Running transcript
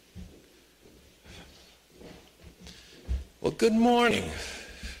Well, good morning.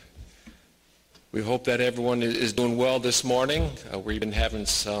 We hope that everyone is doing well this morning. We've been having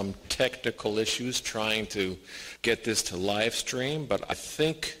some technical issues trying to get this to live stream, but I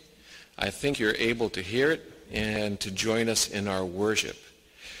think you're able to hear it and to join us in our worship.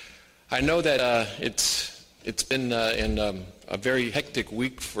 I know that it's been a very hectic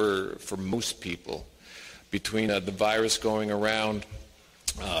week for most people between the virus going around.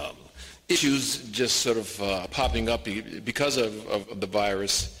 Issues just sort of popping up because of the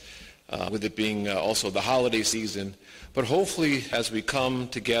virus, with it being also the holiday season. But hopefully as we come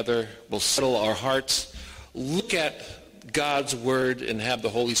together, we'll settle our hearts, look at God's Word, and have the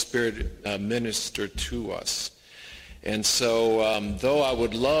Holy Spirit minister to us. And so though I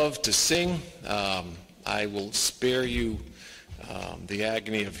would love to sing, I will spare you the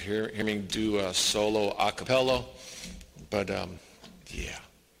agony of hearing me do a solo a cappella. But yeah.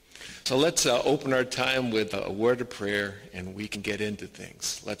 So let's open our time with a word of prayer, and we can get into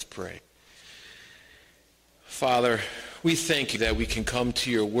things. Let's pray. Father, we thank you that we can come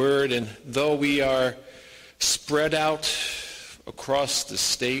to your word, and though we are spread out across the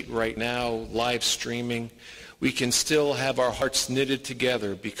state right now, live streaming, we can still have our hearts knitted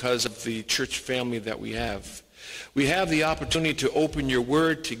together because of the church family that we have. We have the opportunity to open your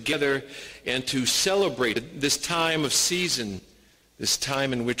word together and to celebrate this time of season, this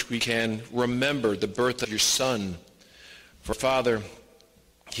time in which we can remember the birth of your Son. For Father,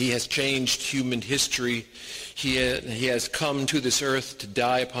 he has changed human history. He has come to this earth to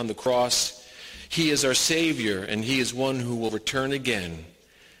die upon the cross. He is our Savior, and he is one who will return again.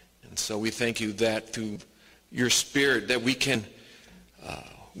 And so we thank you that through your Spirit that we can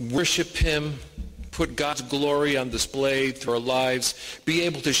worship him, put God's glory on display through our lives, be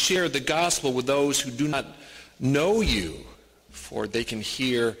able to share the gospel with those who do not know you, for they can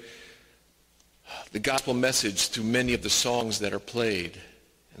hear the gospel message through many of the songs that are played.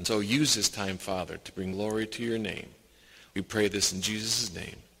 And so use this time, Father, to bring glory to your name. We pray this in Jesus'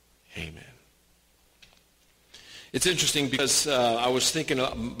 name. Amen. It's interesting because I was thinking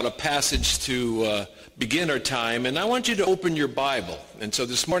about a passage to begin our time, and I want you to open your Bible. And so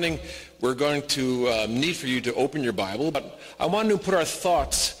this morning we're going to need for you to open your Bible, but I want to put our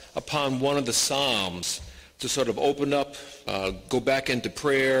thoughts upon one of the Psalms to sort of open up, go back into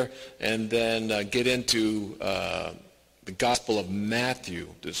prayer, and then get into the Gospel of Matthew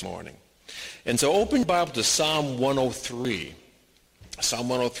this morning. And so open your Bible to Psalm 103. Psalm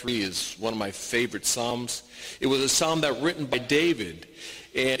 103 is one of my favorite psalms. It was a psalm that was written by David.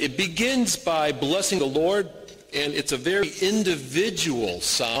 And it begins by blessing the Lord, and it's a very individual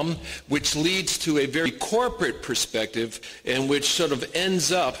psalm, which leads to a very corporate perspective, and which sort of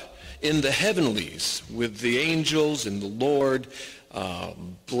ends up in the heavenlies with the angels and the Lord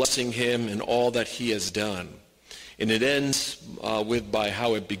blessing him and all that he has done. And it ends by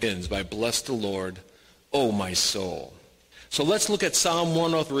how it begins, by bless the Lord, O my soul. So let's look at Psalm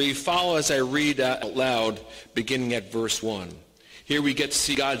 103. Follow as I read out loud, beginning at verse 1. Here we get to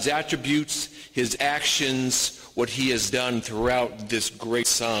see God's attributes, his actions, what he has done throughout this great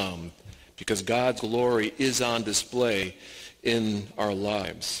psalm, because God's glory is on display in our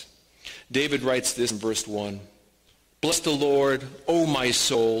lives. David writes this in verse 1. Bless the Lord, O my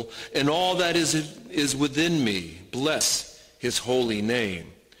soul, and all that is within me. Bless his holy name.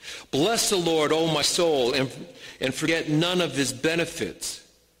 Bless the Lord, O my soul, and forget none of his benefits,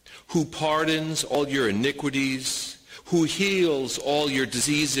 who pardons all your iniquities, who heals all your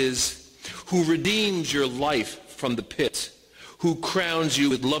diseases, who redeems your life from the pit, who crowns you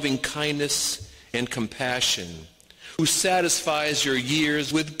with loving kindness and compassion, who satisfies your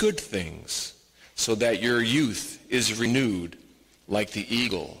years with good things, so that your youth is renewed like the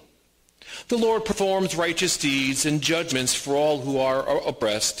eagle. The Lord performs righteous deeds and judgments for all who are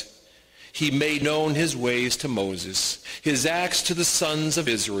oppressed. He made known his ways to Moses, his acts to the sons of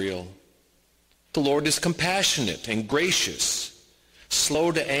Israel. The Lord is compassionate and gracious,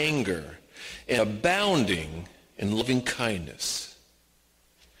 slow to anger, and abounding in loving kindness.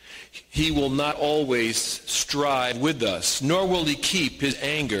 He will not always strive with us, nor will he keep his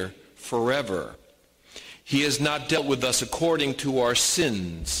anger forever. He has not dealt with us according to our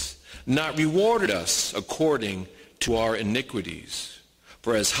sins, not rewarded us according to our iniquities.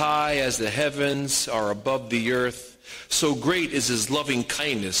 For as high as the heavens are above the earth, so great is his loving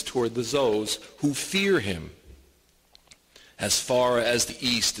kindness toward those who fear him. As far as the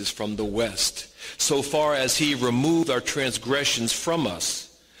east is from the west, so far as he removed our transgressions from us.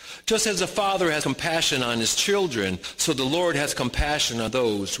 Just as a father has compassion on his children, so the Lord has compassion on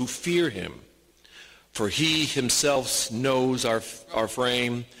those who fear him. For he himself knows our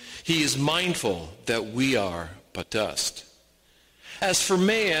frame. He is mindful that we are but dust. As for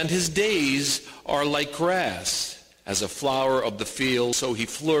man, his days are like grass. As a flower of the field, so he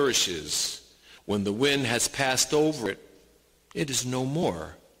flourishes. When the wind has passed over it, it is no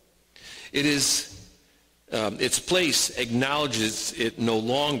more. It is its place acknowledges it no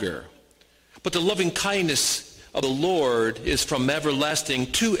longer. But the loving kindness of the Lord is from everlasting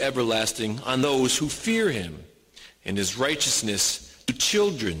to everlasting on those who fear him, and his righteousness to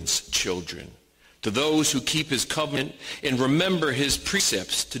children's children, to those who keep his covenant and remember his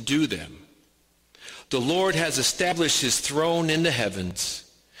precepts to do them. The Lord has established his throne in the heavens,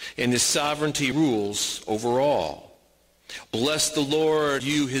 and his sovereignty rules over all. Bless the Lord,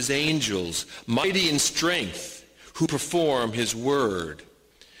 you his angels, mighty in strength, who perform his word.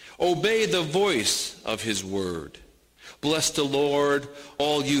 Obey the voice of his word. Bless the Lord,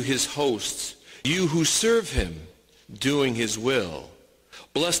 all you his hosts, you who serve him, doing his will.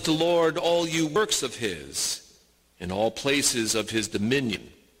 Bless the Lord, all you works of his, in all places of his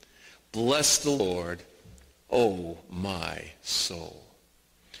dominion. Bless the Lord, O my soul.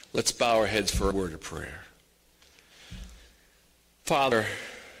 Let's bow our heads for a word of prayer. Father,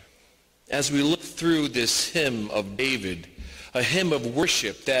 as we look through this hymn of David, a hymn of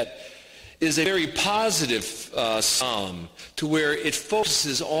worship that is a very positive psalm to where it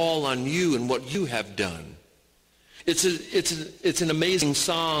focuses all on you and what you have done. It's an amazing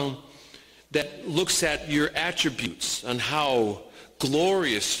song that looks at your attributes, on how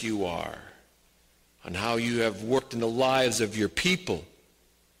glorious you are, on how you have worked in the lives of your people.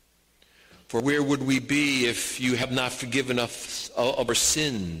 For where would we be if you have not forgiven us of our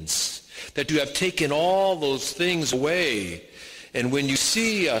sins? That you have taken all those things away. And when you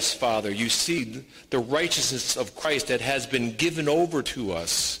see us, Father, you see the righteousness of Christ that has been given over to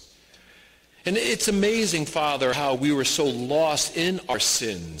us. And it's amazing, Father, how we were so lost in our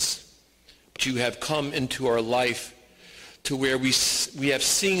sins. But you have come into our life to where we have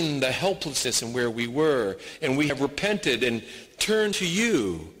seen the helplessness in where we were, and we have repented and turned to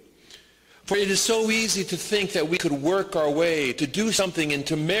you. For it is so easy to think that we could work our way, to do something and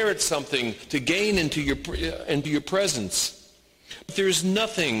to merit something, to gain into your presence. But there is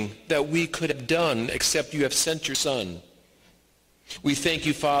nothing that we could have done except you have sent your Son. We thank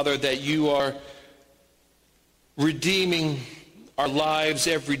you, Father, that you are redeeming our lives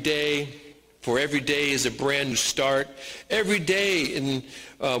every day. For every day is a brand new start. Every day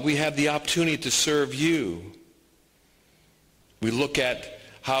we have the opportunity to serve you. We look at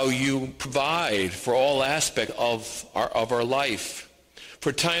how you provide for all aspects of our life.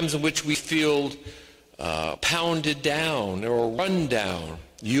 For times in which we feel pounded down or run down,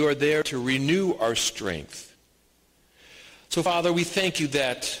 you are there to renew our strength. So, Father, we thank you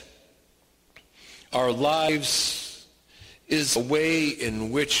that our lives is a way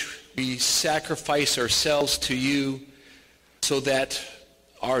in which we sacrifice ourselves to you so that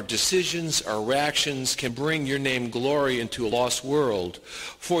our decisions, our actions can bring your name glory into a lost world.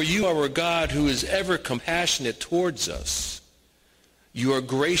 For you are a God who is ever compassionate towards us. You are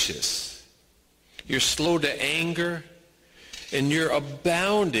gracious. You're slow to anger, and you're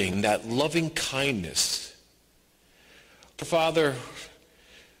abounding in that loving kindness. Father,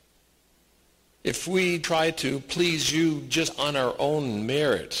 if we try to please you just on our own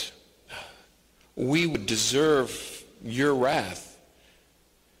merit, we would deserve your wrath.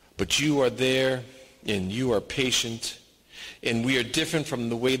 But you are there, and you are patient, and we are different from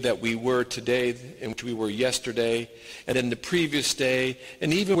the way that we were today, in which we were yesterday, and then the previous day,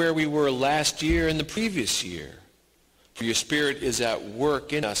 and even where we were last year and the previous year. For your Spirit is at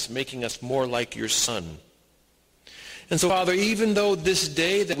work in us, making us more like your Son. And so, Father, even though this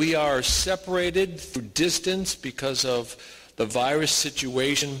day that we are separated through distance because of the virus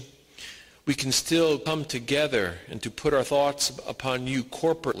situation, we can still come together and to put our thoughts upon you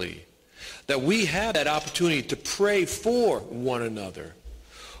corporately, that we have that opportunity to pray for one another.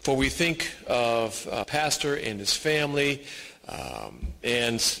 For we think of Pastor and his family,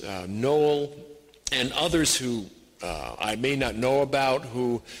 and Noel, and others who I may not know about,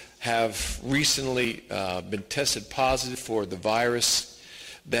 who have recently been tested positive for the virus,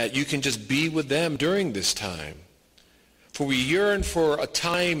 that you can just be with them during this time. For we yearn for a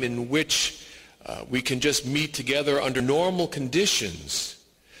time in which we can just meet together under normal conditions.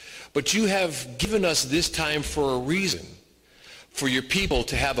 But you have given us this time for a reason, for your people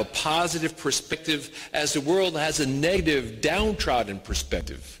to have a positive perspective as the world has a negative, downtrodden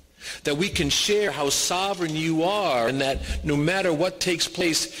perspective. That we can share how sovereign you are, and that no matter what takes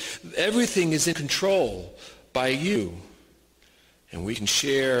place, everything is in control by you. And we can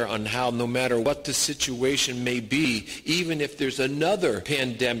share on how no matter what the situation may be, even if there's another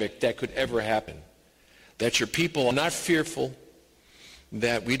pandemic that could ever happen, that your people are not fearful,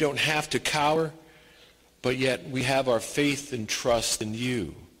 that we don't have to cower, but yet we have our faith and trust in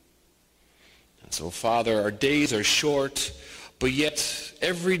you. And so, Father, our days are short, but yet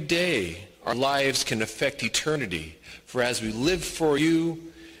every day our lives can affect eternity. For as we live for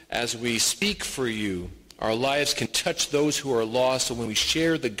you, as we speak for you, our lives can touch those who are lost, and when we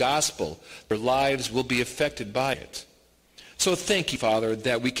share the gospel, their lives will be affected by it. So thank you, Father,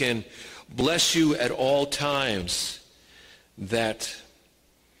 that we can bless you at all times, that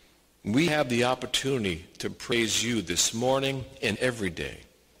we have the opportunity to praise you this morning and every day.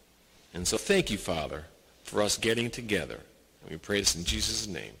 And so thank you, Father, for us getting together. And we pray this in Jesus'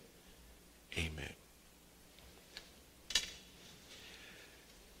 name. Amen.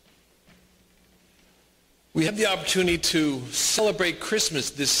 We have the opportunity to celebrate Christmas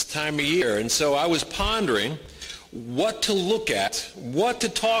this time of year, and so I was pondering what to look at, what to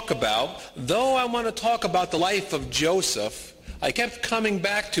talk about. Though I want to talk about the life of Joseph, I kept coming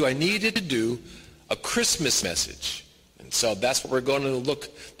back to I needed to do a Christmas message. And so that's what we're going to look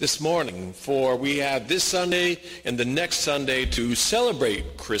this morning for. We have this Sunday and the next Sunday to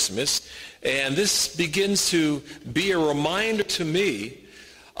celebrate Christmas, and this begins to be a reminder to me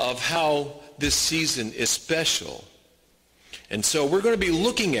of how this season is special. And so we're going to be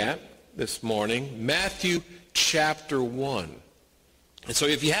looking at this morning Matthew chapter 1. And so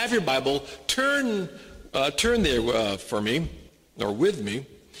if you have your Bible, turn there for me, or with me,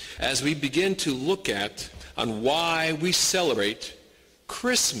 as we begin to look at on why we celebrate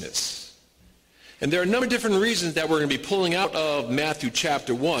Christmas. And there are a number of different reasons that we're going to be pulling out of Matthew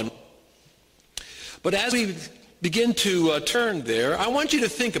chapter 1. But as we begin to turn there, I want you to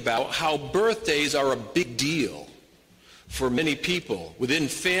think about how birthdays are a big deal for many people. Within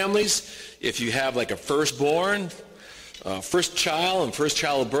families, if you have like a firstborn, first child and first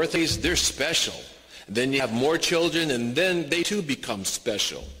child birthdays, they're special. Then you have more children, and then they too become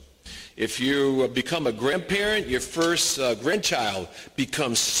special. If you become a grandparent, your first grandchild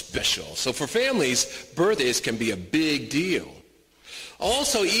becomes special. So for families, birthdays can be a big deal.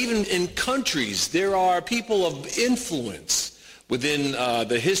 Also, even in countries, there are people of influence within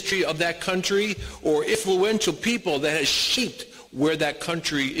the history of that country, or influential people that has shaped where that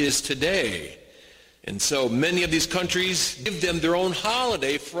country is today. And so many of these countries give them their own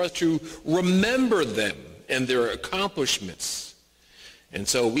holiday for us to remember them and their accomplishments. And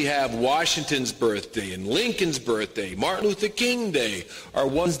so we have Washington's birthday and Lincoln's birthday, Martin Luther King Day are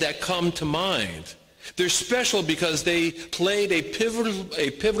ones that come to mind. They're special because they played a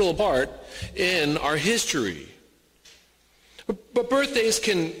pivotal part in our history. But birthdays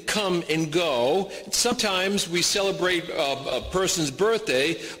can come and go. Sometimes we celebrate a person's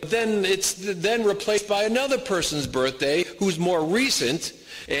birthday, but then it's then replaced by another person's birthday who's more recent,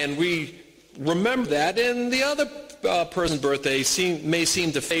 and we remember that, and the other person's birthday may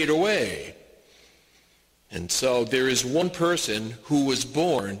seem to fade away. And so there is one person who was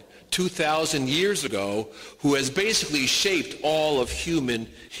born 2,000 years ago who has basically shaped all of human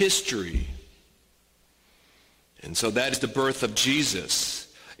history. And so that is the birth of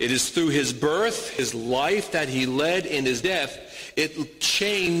Jesus. It is through his birth, his life that he led, and his death, it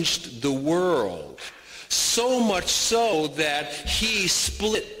changed the world. So much so that he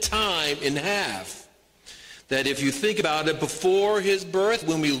split time in half. That if you think about it, before his birth,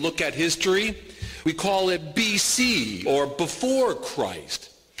 when we look at history, we call it BC, or before Christ.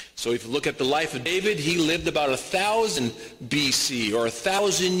 So if you look at the life of David, he lived about 1000 BC, or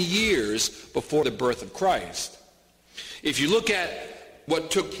 1,000 years before the birth of Christ. If you look at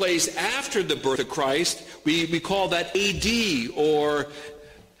what took place after the birth of Christ, we call that AD, or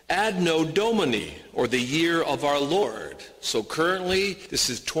Anno Domini, or the year of our Lord. So currently,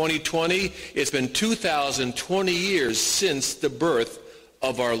 this is 2020. It's been 2,020 years since the birth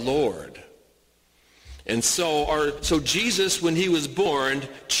of our Lord. And so Jesus, when he was born,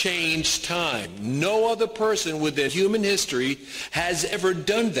 changed time. No other person within human history has ever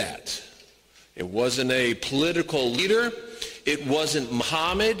done that. It wasn't a political leader. It wasn't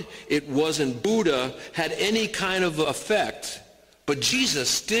Muhammad. It wasn't Buddha had any kind of effect. But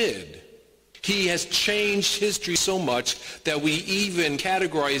Jesus did. He has changed history so much that we even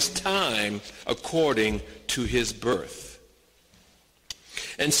categorize time according to his birth.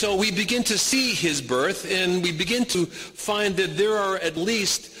 And so we begin to see his birth, and we begin to find that there are at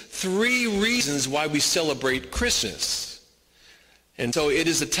least 3 reasons why we celebrate Christmas. And so it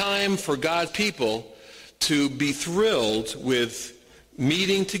is a time for God's people to be thrilled with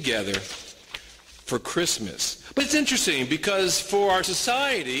meeting together for Christmas. But it's interesting because for our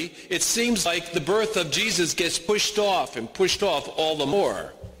society, it seems like the birth of Jesus gets pushed off and pushed off all the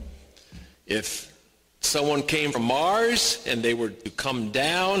more. If someone came from Mars, and they were to come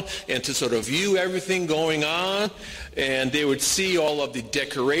down and to sort of view everything going on, and they would see all of the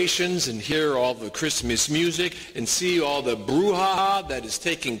decorations and hear all the Christmas music and see all the brouhaha that is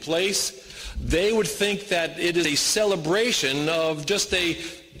taking place. They would think that it is a celebration of just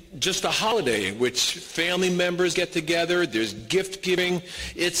a holiday in which family members get together. There's gift giving.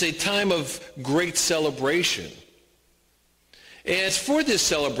 It's a time of great celebration. As for this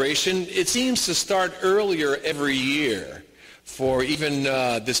celebration, it seems to start earlier every year. For even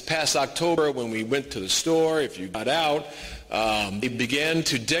this past October, when we went to the store, if you got out, they began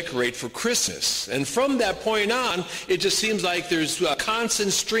to decorate for Christmas. And from that point on, it just seems like there's a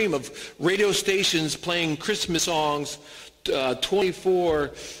constant stream of radio stations playing Christmas songs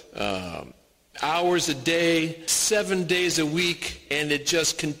 24 hours a day, 7 days a week, and it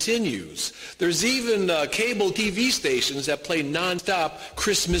just continues. There's even cable TV stations that play nonstop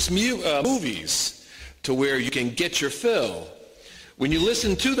Christmas movies to where you can get your fill. When you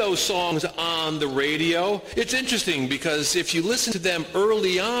listen to those songs on the radio, it's interesting because if you listen to them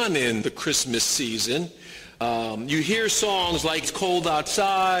early on in the Christmas season, you hear songs like It's Cold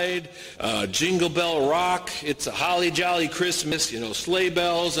Outside, Jingle Bell Rock, It's a Holly Jolly Christmas, Sleigh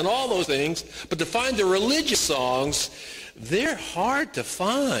Bells, and all those things. But to find the religious songs, they're hard to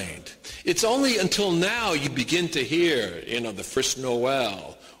find. It's only until now you begin to hear, the First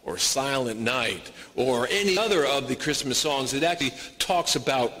Noel or Silent Night or any other of the Christmas songs that actually talks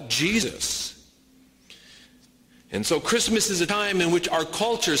about Jesus. And so Christmas is a time in which our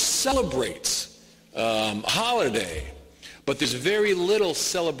culture celebrates holiday, but there's very little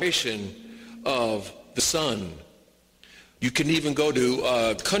celebration of the sun. You can even go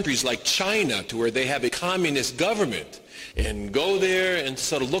to countries like China, to where they have a communist government, and go there and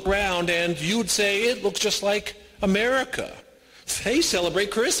sort of look around, and you would say it looks just like America. They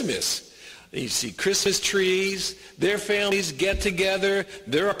celebrate Christmas. You see Christmas trees, their families get together,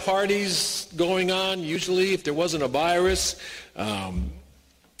 there are parties going on, usually if there wasn't a virus,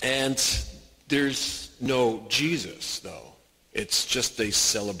 and there's no Jesus, though. It's just a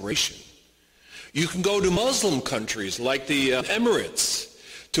celebration. You can go to Muslim countries like the Emirates,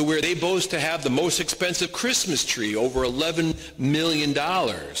 to where they boast to have the most expensive Christmas tree, over $11 million.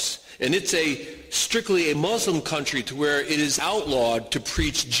 And it's strictly a Muslim country to where it is outlawed to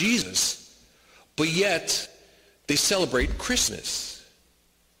preach Jesus, but yet they celebrate Christmas.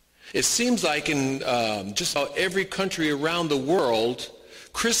 It seems like in just about every country around the world,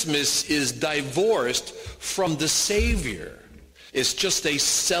 Christmas is divorced from the Savior. It's just a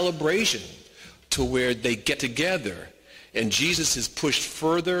celebration to where they get together, and Jesus is pushed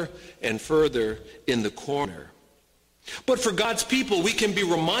further and further in the corner. But for God's people, we can be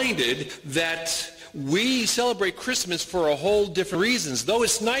reminded that we celebrate Christmas for a whole different reasons. Though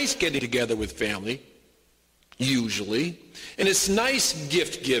it's nice getting together with family, usually, and it's nice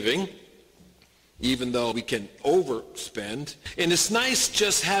gift giving, even though we can overspend, and it's nice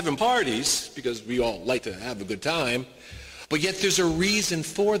just having parties, because we all like to have a good time, but yet there's a reason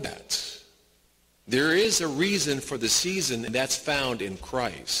for that. There is a reason for the season, and that's found in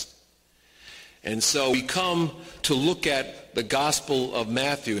Christ. And so we come to look at the Gospel of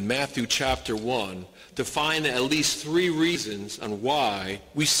Matthew, in Matthew chapter 1, to find at least 3 reasons on why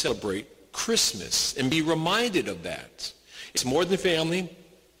we celebrate Christmas, and be reminded of that. It's more than family.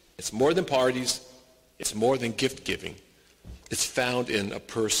 It's more than parties. It's more than gift giving. It's found in a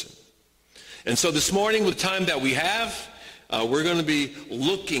person. And so this morning, with the time that we have, we're going to be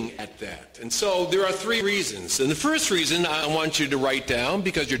looking at that. And so there are 3 reasons. And the first reason I want you to write down,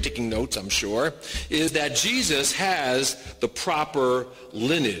 because you're taking notes, I'm sure, is that Jesus has the proper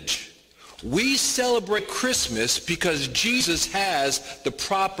lineage. We celebrate Christmas because Jesus has the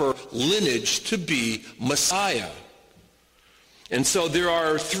proper lineage to be Messiah. And so there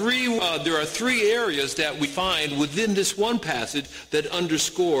are three areas that we find within this one passage that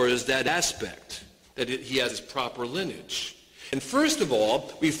underscores that aspect, that he has his proper lineage. And first of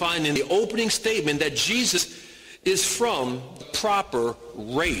all, we find in the opening statement that Jesus is from the proper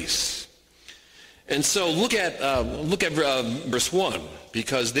race. And so look at verse 1,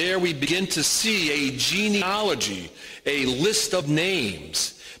 because there we begin to see a genealogy, a list of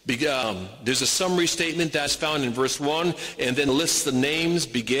names. There's a summary statement that's found in verse 1, and then the list of names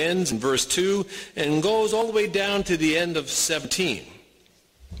begins in verse 2 and goes all the way down to the end of 17.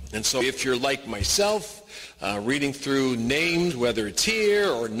 And so if you're like myself, reading through names, whether it's here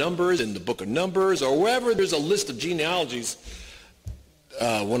or Numbers in the book of Numbers or wherever there's a list of genealogies,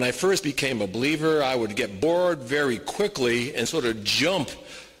 when I first became a believer, I would get bored very quickly and sort of jump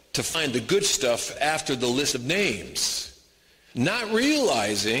to find the good stuff after the list of names. not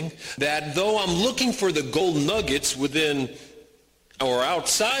realizing that though I'm looking for the gold nuggets within or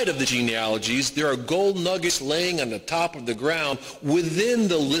outside of the genealogies, there are gold nuggets laying on the top of the ground within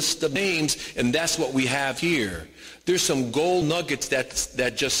the list of names, and that's what we have here. There's some gold nuggets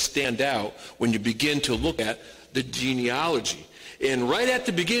that just stand out when you begin to look at the genealogy. And right at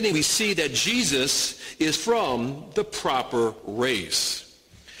the beginning, we see that Jesus is from the proper race.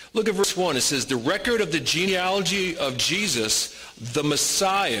 Look at verse 1. It says, the record of the genealogy of Jesus, the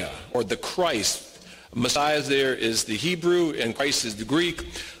Messiah, or the Christ. Messiah there is the Hebrew, and Christ is the Greek.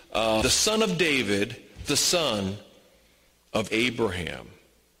 The son of David, the son of Abraham.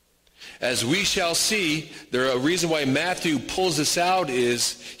 As we shall see, a reason why Matthew pulls this out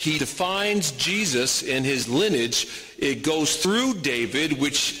is he defines Jesus and his lineage. It goes through David,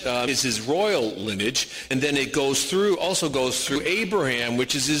 which is his royal lineage, and then it also goes through Abraham,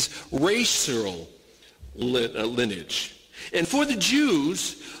 which is his racial lineage. And for the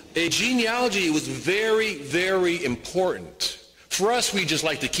Jews, a genealogy was very, very important. For us, we just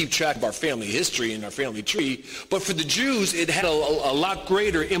like to keep track of our family history and our family tree. But for the Jews, it had a lot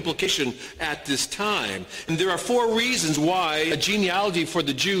greater implication at this time. And there are 4 reasons why a genealogy for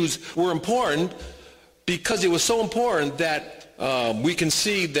the Jews were important. Because it was so important that we can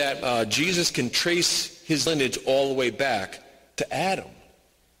see that Jesus can trace his lineage all the way back to Adam.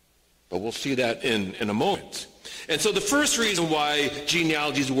 But we'll see that in a moment. And so the first reason why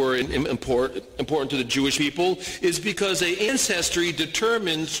genealogies were important to the Jewish people is because an ancestry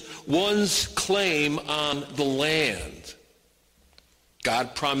determines one's claim on the land.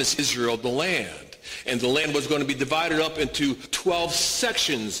 God promised Israel the land. And the land was going to be divided up into 12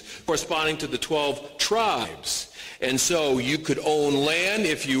 sections corresponding to the 12 tribes. And so you could own land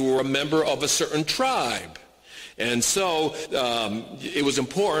if you were a member of a certain tribe. And so it was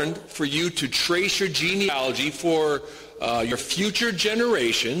important for you to trace your genealogy for your future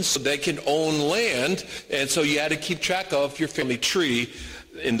generations so they can own land. And so you had to keep track of your family tree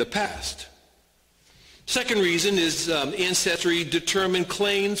in the past. Second reason is ancestry determined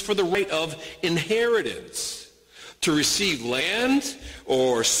claims for the right of inheritance. To receive land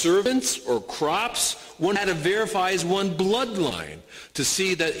or servants or crops, one had to verify his one bloodline to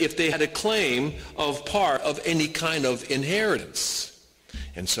see that if they had a claim of part of any kind of inheritance.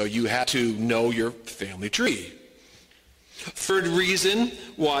 And so you had to know your family tree. Third reason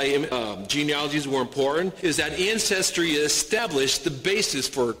why genealogies were important is that ancestry established the basis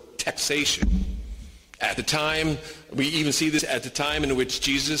for taxation. At the time, we even see this at the time in which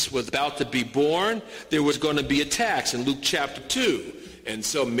Jesus was about to be born, there was going to be a tax in Luke chapter 2. And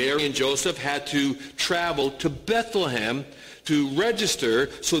so Mary and Joseph had to travel to Bethlehem to register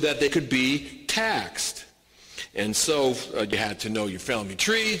so that they could be taxed. And so you had to know your family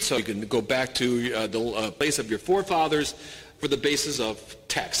tree so you can go back to the place of your forefathers for the basis of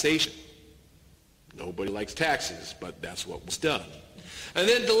taxation. Nobody likes taxes, but that's what was done. And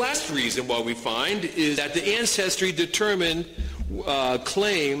then the last reason why we find is that the ancestry determined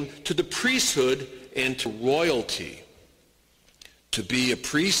claim to the priesthood and to royalty. To be a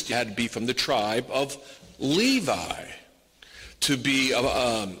priest, you had to be from the tribe of Levi. To be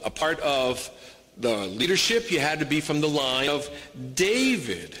a part of the leadership, you had to be from the line of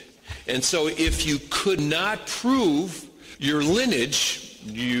David. And so if you could not prove your lineage,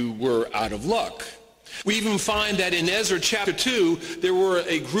 you were out of luck. We even find that in Ezra chapter 2, there were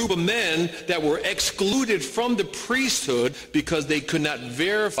a group of men that were excluded from the priesthood because they could not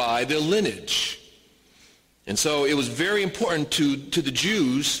verify their lineage. And so it was very important to the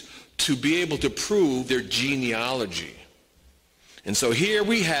Jews to be able to prove their genealogy. And so here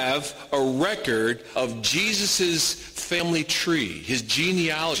we have a record of Jesus' family tree, his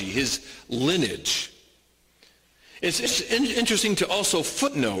genealogy, his lineage. It's interesting to also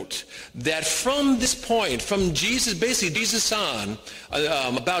footnote that from this point, from Jesus, basically Jesus on,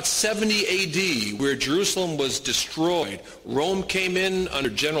 about 70 A.D., where Jerusalem was destroyed, Rome came in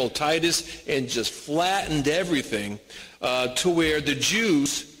under General Titus and just flattened everything to where the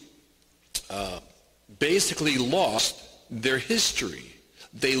Jews basically lost their history.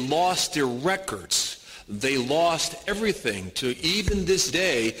 They lost their records. They lost everything. To even this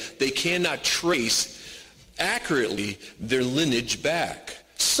day, they cannot trace accurately their lineage back.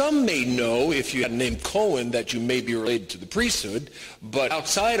 Some may know, if you had a name Cohen, that you may be related to the priesthood, but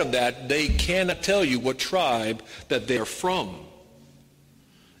outside of that, they cannot tell you what tribe that they are from.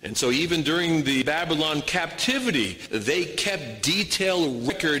 And so even during the Babylon captivity, they kept detailed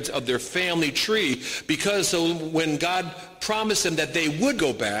records of their family tree because so when God promised them that they would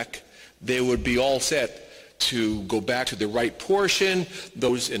go back, they would be all set to go back to the right portion,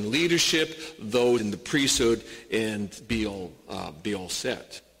 those in leadership, those in the priesthood, and be all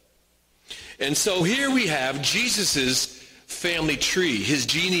set. And so here we have Jesus' family tree, his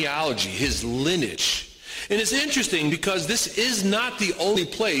genealogy, his lineage. And it's interesting because this is not the only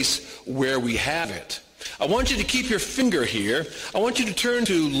place where we have it. I want you to keep your finger here. I want you to turn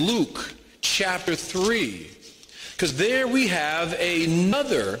to Luke chapter 3, because there we have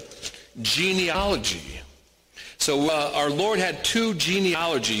another genealogy. So our Lord had two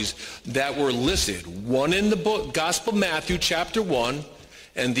genealogies that were listed. One in the book, Gospel of Matthew chapter 1,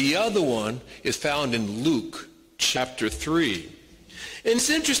 and the other one is found in Luke chapter 3. And it's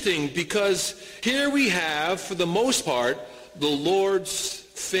interesting because here we have, for the most part, the Lord's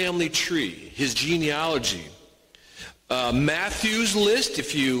family tree, his genealogy. Matthew's list,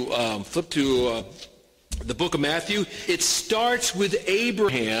 if you flip to the book of Matthew, it starts with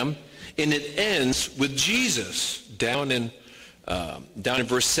Abraham and it ends with Jesus down in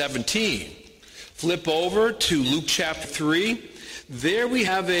verse 17. Flip over to Luke chapter 3. There we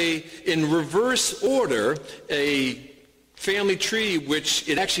have in reverse order, a family tree, which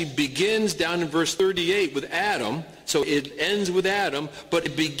it actually begins down in verse 38 with Adam. So it ends with Adam, but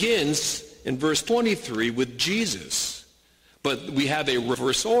it begins in verse 23 with Jesus. But we have a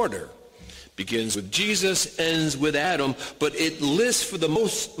reverse order. Begins with Jesus, ends with Adam, but it lists for the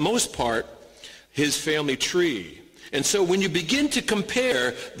most part his family tree. And so when you begin to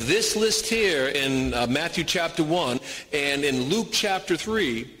compare this list here in Matthew chapter 1 and in Luke chapter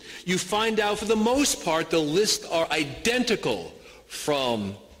 3, you find out for the most part the lists are identical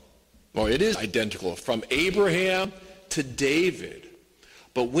from Abraham to David.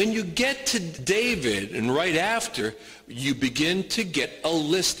 But when you get to David and right after, you begin to get a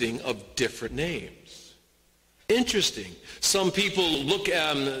listing of different names. Interesting. Some people look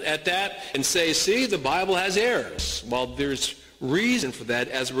at that and say, see, the Bible has errors. Well, there's reason for that,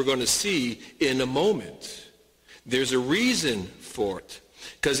 as we're going to see in a moment. There's a reason for it.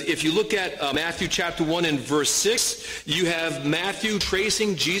 Because if you look at Matthew chapter 1 and verse 6, you have Matthew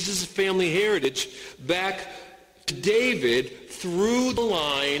tracing Jesus' family heritage back to David through the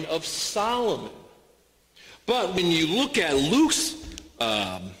line of Solomon. But when you look at Luke's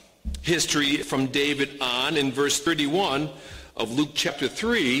history from David on in verse 31 of Luke chapter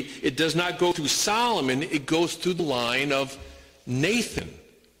 3, it does not go through Solomon, it goes through the line of Nathan,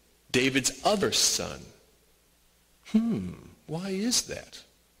 David's other son. Why is that?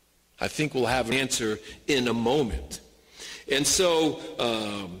 I think we'll have an answer in a moment. And so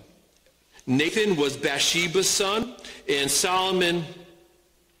Nathan was Bathsheba's son, and Solomon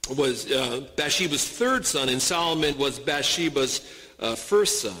was Bathsheba's third son, and Solomon was Bathsheba's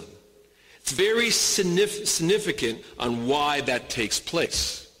first son. It's very significant on why that takes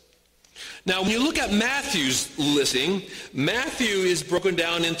place. Now, when you look at Matthew's listing, Matthew is broken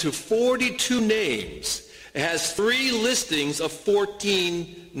down into 42 names. It has 3 listings of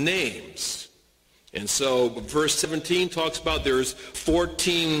 14 names. And so verse 17 talks about there's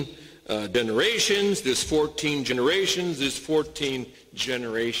 14 generations, there's 14 generations, there's 14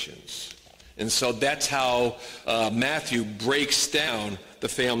 generations. And so that's how Matthew breaks down the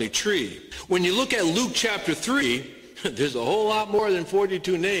family tree. When you look at Luke chapter 3, there's a whole lot more than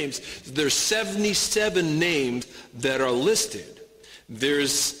 42 names. There's 77 names that are listed.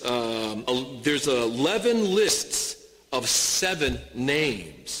 There's 11 lists of 7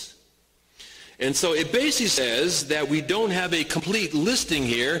 names. And so it basically says that we don't have a complete listing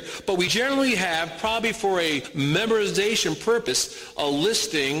here, but we generally have, probably for a memorization purpose, a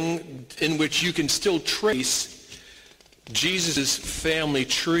listing in which you can still trace Jesus' family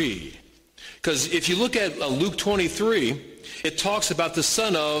tree. Because if you look at Luke 23, it talks about the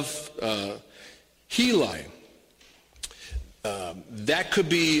son of Heli. That could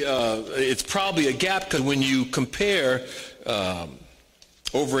be, it's probably a gap, because when you compare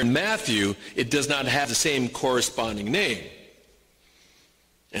over in Matthew, it does not have the same corresponding name.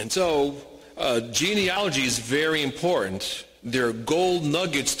 And so genealogy is very important. There are gold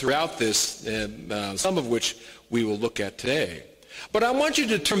nuggets throughout this, some of which we will look at today. But I want you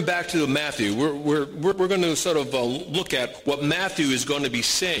to turn back to Matthew. We're going to sort of look at what Matthew is going to be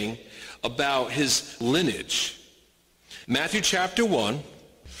saying about his lineage. Matthew chapter 1,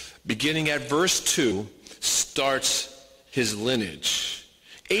 beginning at verse 2, starts his lineage.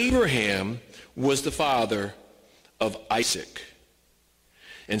 Abraham was the father of Isaac.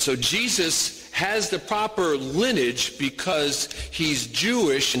 And so Jesus has the proper lineage because he's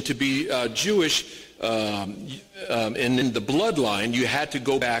Jewish, and to be Jewish and in the bloodline, you had to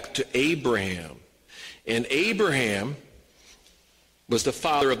go back to Abraham. And Abraham was the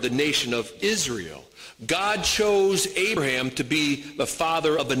father of the nation of Israel. God chose Abraham to be the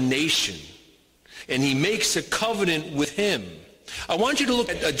father of a nation, and he makes a covenant with him. I want you to look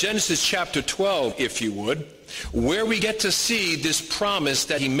at Genesis chapter 12, if you would, where we get to see this promise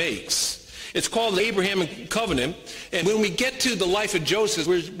that he makes. It's called the Abrahamic covenant, and when we get to the life of Joseph,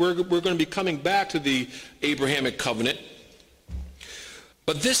 we're going to be coming back to the Abrahamic covenant.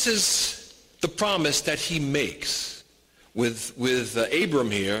 But this is the promise that he makes with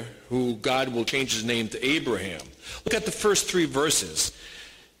Abram here, who God will change his name to Abraham. Look at the first 3 verses.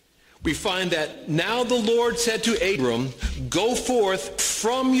 We find that now the Lord said to Abram, go forth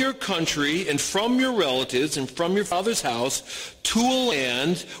from your country and from your relatives and from your father's house to a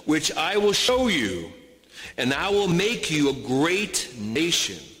land which I will show you, and I will make you a great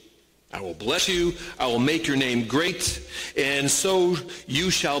nation. I will bless you, I will make your name great, and so you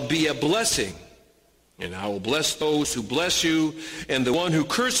shall be a blessing. And I will bless those who bless you, and the one who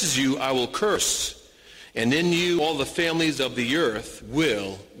curses you I will curse. And in you all the families of the earth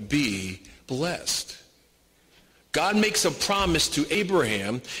will be blessed. God makes a promise to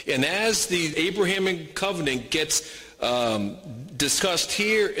Abraham, and as the Abrahamic covenant gets discussed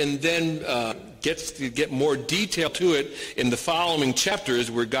here and then gets to get more detail to it in the following chapters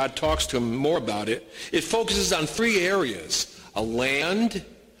where God talks to him more about it, it focuses on 3 areas: a land,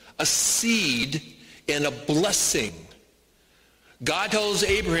 a seed, and a blessing. God tells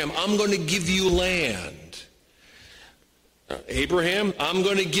Abraham, I'm going to give you land. Abraham, I'm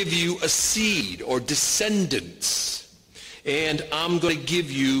going to give you a seed or descendants. And I'm going to give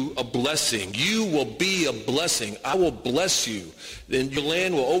you a blessing. You will be a blessing. I will bless you. Then your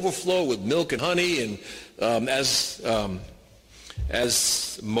land will overflow with milk and honey, and as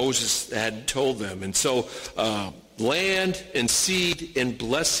Moses had told them. And so land and seed and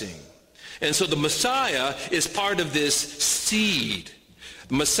blessing. And so the Messiah is part of this seed.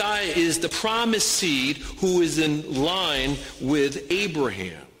 The Messiah is the promised seed who is in line with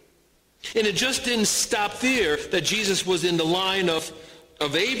Abraham. And it just didn't stop there that Jesus was in the line of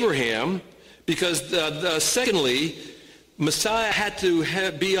Abraham, because secondly, Messiah had to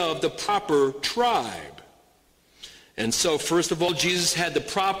be of the proper tribe. And so, first of all, Jesus had the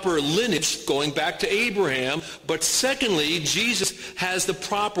proper lineage going back to Abraham. But secondly, Jesus has the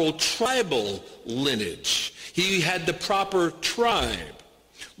proper tribal lineage. He had the proper tribe.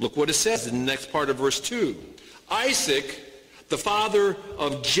 Look what it says in the next part of verse 2. Isaac, the father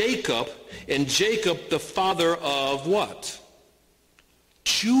of Jacob, and Jacob, the father of what?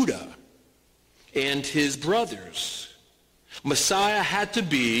 Judah and his brothers. Messiah had to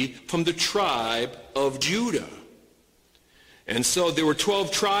be from the tribe of Judah. And so there were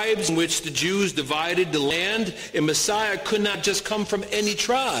 12 tribes in which the Jews divided the land, and Messiah could not just come from any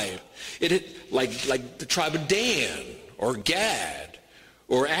tribe. Like the tribe of Dan or Gad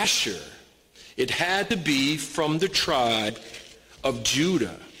or Asher. It had to be from the tribe of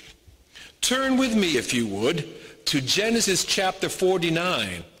Judah. Turn with me, if you would, to Genesis chapter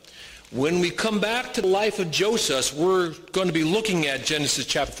 49. When we come back to the life of Joseph, we're going to be looking at Genesis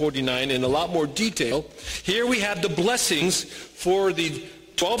chapter 49 in a lot more detail. Here we have the blessings for the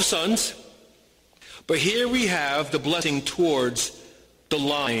 12 sons, but here we have the blessing towards the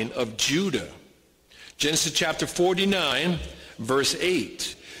line of Judah. Genesis chapter 49, verse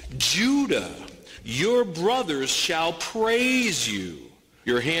 8. Judah, your brothers shall praise you.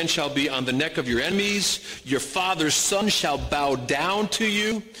 Your hand shall be on the neck of your enemies. Your father's son shall bow down to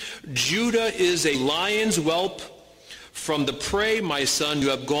you. Judah is a lion's whelp. From the prey, my son, you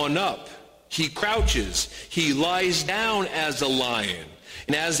have gone up. He crouches. He lies down as a lion.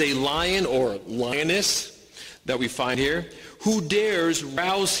 And as a lion or lioness that we find here, who dares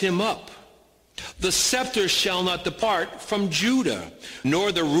rouse him up? The scepter shall not depart from Judah,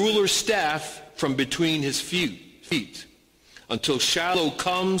 nor the ruler's staff from between his feet. Until Shiloh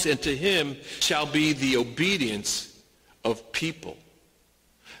comes, and to him shall be the obedience of people.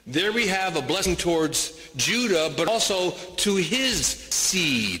 There we have a blessing towards Judah, but also to his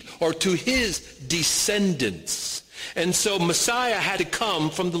seed, or to his descendants. And so Messiah had to come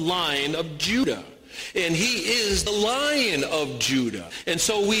from the line of Judah. And he is the Lion of Judah. And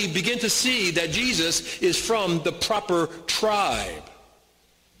so we begin to see that Jesus is from the proper tribe.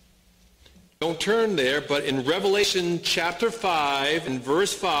 Don't turn there, but in Revelation chapter 5 and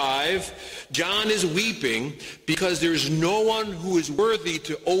verse 5, John is weeping because there's no one who is worthy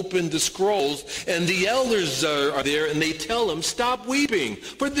to open the scrolls. And the elders are there, and they tell him, stop weeping,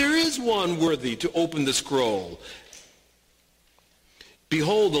 for there is one worthy to open the scroll.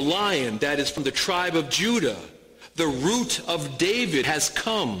 Behold, the Lion that is from the tribe of Judah, the root of David, has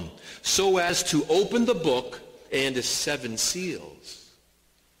come so as to open the book and its 7 seals.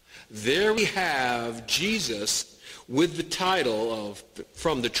 there we have Jesus with the title of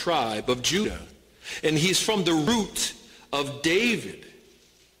from the tribe of Judah. And he's from the root of David.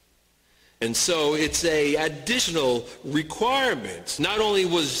 And so it's a additional requirement. Not only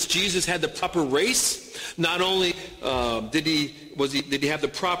was Jesus had the proper race, not only did he have the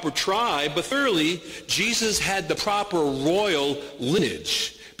proper tribe, but thirdly, Jesus had the proper royal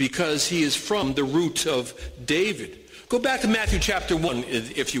lineage because he is from the root of David. Go back to Matthew chapter 1,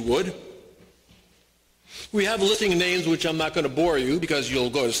 if you would. We have a listing of names which I'm not going to bore you because you'll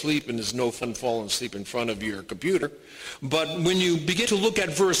go to sleep and there's no fun falling asleep in front of your computer. But when you begin to look at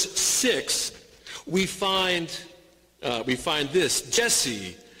verse 6, we find this: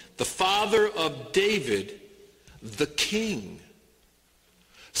 Jesse, the father of David, the king.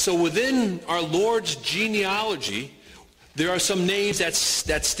 So within our Lord's genealogy, there are some names that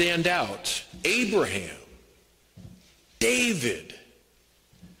stand out. Abraham, David,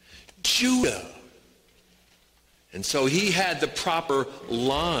 Judah. And so he had the proper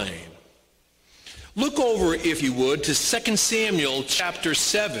line. Look over, if you would, to 2 Samuel chapter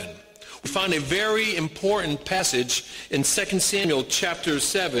 7. We find a very important passage in 2 Samuel chapter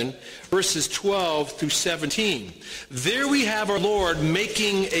 7, verses 12 through 17. There we have our Lord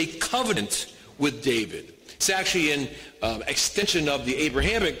making a covenant with David. It's actually an extension of the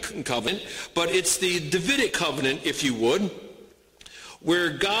Abrahamic covenant, but it's the Davidic covenant, if you would,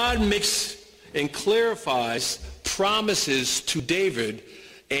 where God makes and clarifies promises to David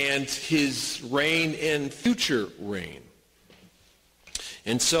and his reign and future reign.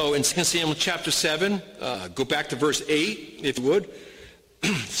 And so in 2 Samuel chapter 7, go back to verse 8, if you would,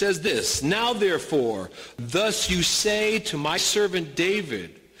 says this: Now therefore, thus you say to my servant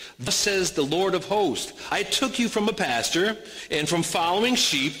David, thus says the Lord of hosts, I took you from a pasture and from following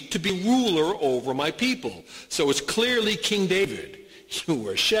sheep to be ruler over my people. So it's clearly King David. You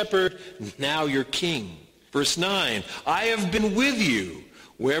were a shepherd, now you're king. Verse 9, I have been with you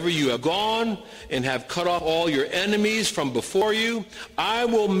wherever you have gone and have cut off all your enemies from before you. I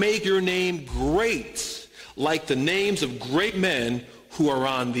will make your name great, like the names of great men who are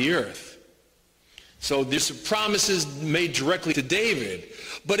on the earth. So there's promises made directly to David,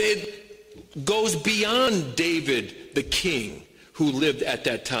 but it goes beyond David, the king, who lived at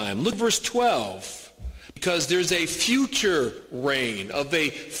that time. Look at verse 12. Because there's a future reign of a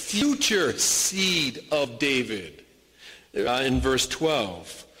future seed of David in verse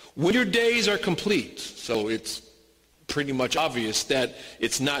 12. When your days are complete, so it's pretty much obvious that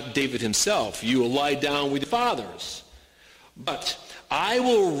it's not David himself. You will lie down with your fathers. But I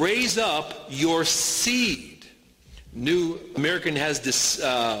will raise up your seed. New American has this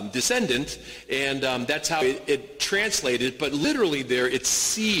descendant, and that's how it translated, but literally there it's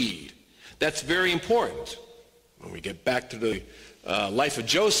seed. That's very important. When we get back to the life of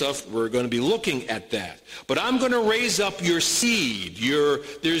Joseph, we're going to be looking at that. But I'm going to raise up your seed.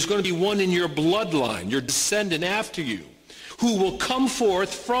 There's going to be one in your bloodline, your descendant after you, who will come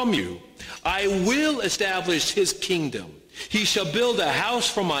forth from you. I will establish his kingdom. He shall build a house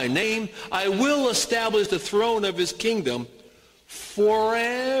for my name. I will establish the throne of his kingdom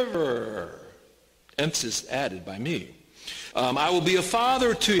forever. Emphasis added by me. I will be a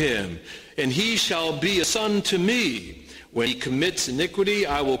father to him, and he shall be a son to me. When he commits iniquity,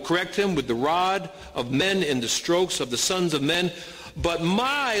 I will correct him with the rod of men and the strokes of the sons of men. But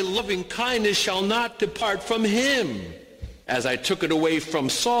my loving kindness shall not depart from him, as I took it away from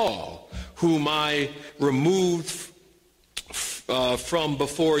Saul, whom I removed from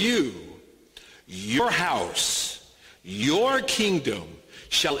before you. Your house, your kingdom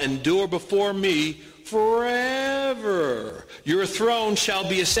shall endure before me forever. Your throne shall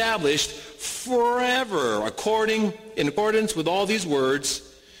be established forever. In accordance with all these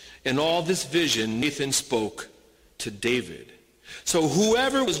words and all this vision, Nathan spoke to David. So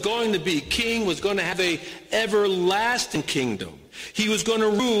whoever was going to be king was going to have an everlasting kingdom. He was going to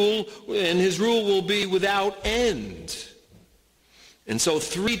rule, and his rule will be without end. And so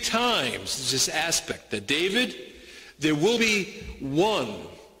 3 times is this aspect that David, there will be one.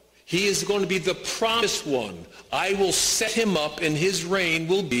 He is going to be the promised one. I will set him up, and his reign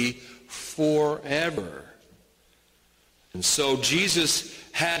will be forever. And so Jesus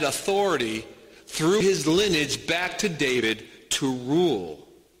had authority through his lineage back to David to rule.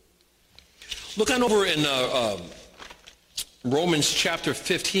 Look on over in Romans chapter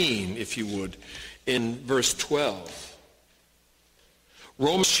 15, if you would, in verse 12.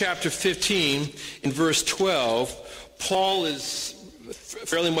 Romans chapter 15, in verse 12, Paul is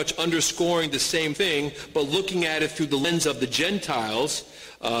fairly much underscoring the same thing, but looking at it through the lens of the Gentiles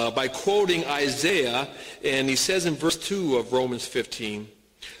by quoting Isaiah. And he says in verse 2 of Romans 15,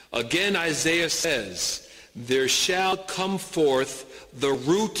 Again, Isaiah says, there shall come forth the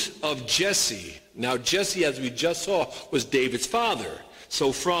root of Jesse. Now, Jesse, as we just saw, was David's father.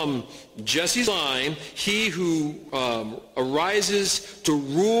 So from Jesse's line, he who arises to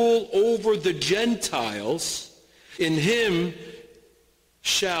rule over the Gentiles, in him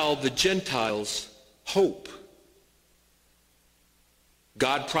shall the Gentiles hope.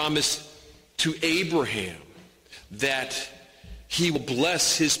 God promised to Abraham that he will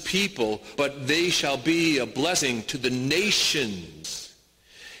bless his people, but they shall be a blessing to the nations.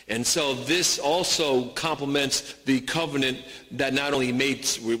 And so this also complements the covenant that not only made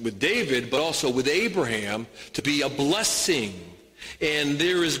with David, but also with Abraham, to be a blessing. And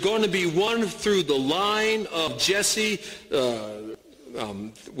there is going to be one through the line of Jesse,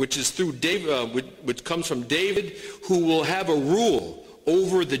 which is through David, which comes from David, who will have a rule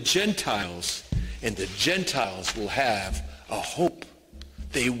over the Gentiles, and the Gentiles will have a hope.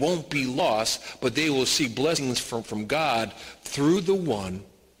 They won't be lost, but they will see blessings from God through the one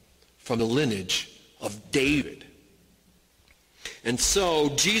from the lineage of David. And so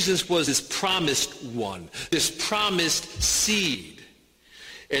Jesus was this promised one, this promised seed.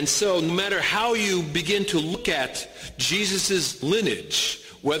 And so no matter how you begin to look at Jesus' lineage,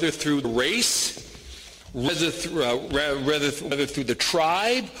 whether through the race, whether through the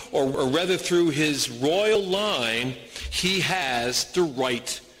tribe, or whether through his royal line, he has the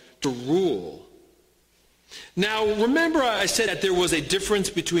right to rule. Now, remember I said that there was a difference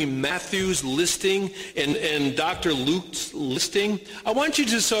between Matthew's listing and Dr. Luke's listing? I want you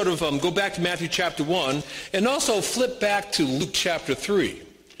to sort of go back to Matthew chapter 1 and also flip back to Luke chapter 3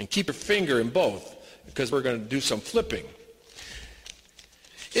 and keep your finger in both, because we're going to do some flipping.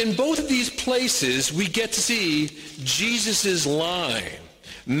 In both of these places, we get to see Jesus' line.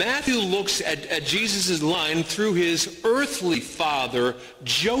 Matthew looks at Jesus' line through his earthly father,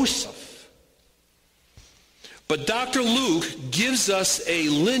 Joseph. But Dr. Luke gives us a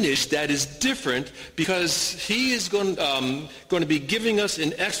lineage that is different, because he is going to be giving us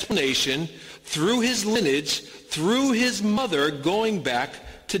an explanation through his lineage, through his mother, going back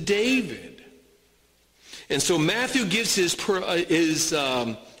to David. And so Matthew gives his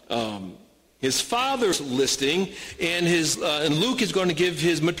father's listing, and Luke is going to give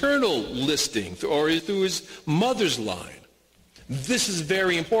his maternal listing, or through his mother's line. This is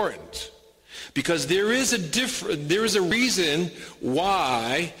very important, because there is a reason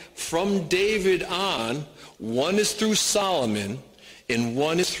why from David on, one is through Solomon and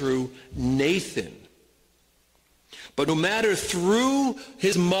one is through Nathan. But no matter through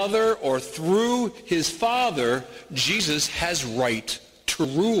his mother or through his father, Jesus has right to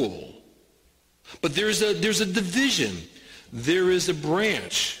rule. But there's a division. There is a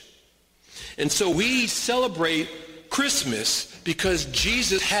branch. And so we celebrate Christmas because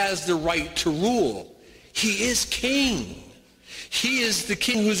Jesus has the right to rule. He is king. He is the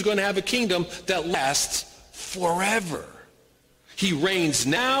king who's going to have a kingdom that lasts forever. He reigns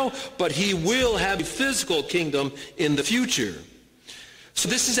now, but he will have a physical kingdom in the future. So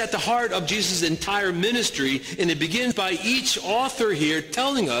this is at the heart of Jesus' entire ministry, and it begins by each author here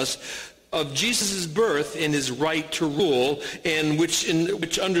telling us of Jesus' birth and his right to rule, and which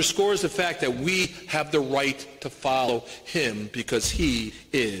underscores the fact that we have the right to follow him because he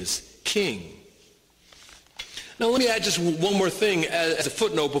is king. Now let me add just one more thing as a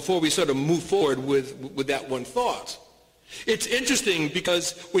footnote before we sort of move forward with that one thought. It's interesting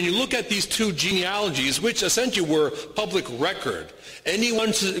because when you look at these two genealogies, which essentially were public record,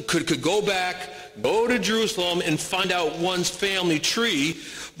 anyone could go back, go to Jerusalem, and find out one's family tree.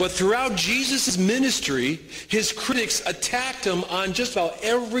 But throughout Jesus' ministry, his critics attacked him on just about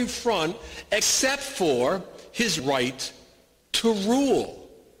every front except for his right to rule.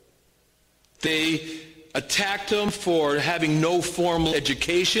 They attacked him for having no formal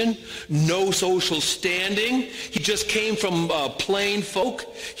education, no social standing. He just came from plain folk.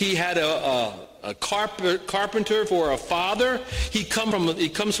 He had a carpenter for a father. He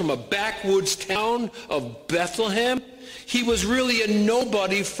comes from a backwoods town of Bethlehem. He was really a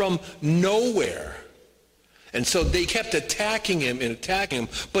nobody from nowhere. And so they kept attacking him,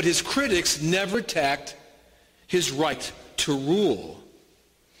 but his critics never attacked his right to rule.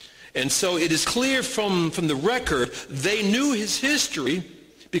 And so it is clear from the record, they knew his history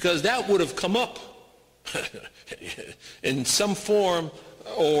because that would have come up in some form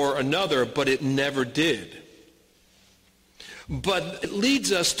or another, but it never did. But it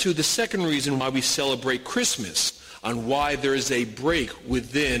leads us to the second reason why we celebrate Christmas, on why there is a break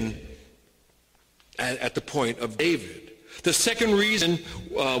within at the point of David. The second reason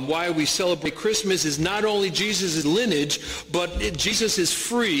why we celebrate Christmas is not only Jesus' lineage, but Jesus is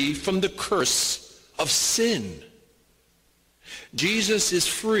free from the curse of sin. Jesus is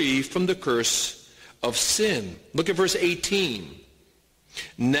free from the curse of sin. Look at verse 18.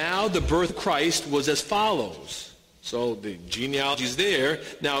 Now the birth of Christ was as follows. So the genealogy is there.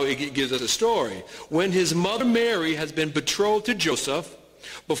 Now it gives us a story. When his mother Mary has been betrothed to Joseph,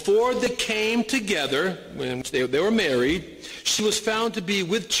 before they came together, when they were married, she was found to be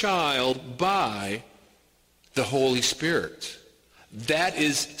with child by the Holy Spirit. That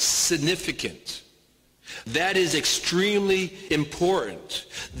is significant. That is extremely important.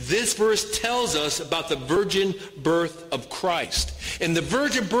 This verse tells us about the virgin birth of Christ. And the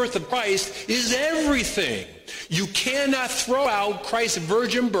virgin birth of Christ is everything. You cannot throw out Christ's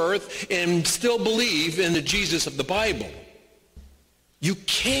virgin birth and still believe in the Jesus of the Bible. You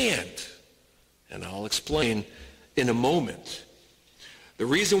can't. And I'll explain in a moment. The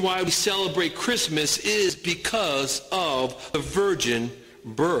reason why we celebrate Christmas is because of the virgin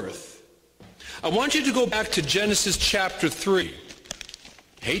birth. I want you to go back to Genesis chapter 3.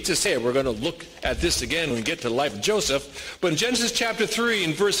 Hate to say it, we're going to look at this again when we get to the life of Joseph. But in Genesis chapter 3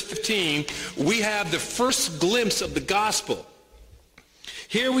 in verse 15, we have the first glimpse of the gospel.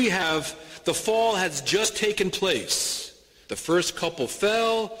 Here we have the fall has just taken place. The first couple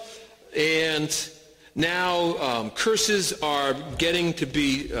fell, and now curses are getting to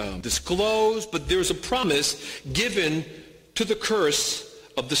be disclosed, but there's a promise given to the curse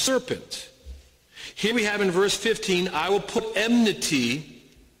of the serpent. Here we have in verse 15, I will put enmity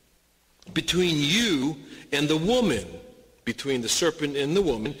between you and the woman, between the serpent and the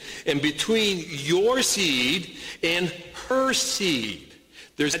woman, and between your seed and her seed.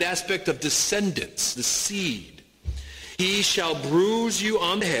 There's that aspect of descendants, the seed. He shall bruise you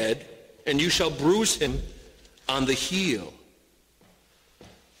on the head, and you shall bruise him on the heel.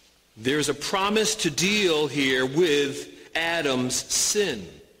 There's a promise to deal here with Adam's sin.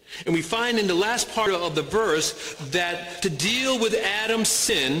 And we find in the last part of the verse that to deal with Adam's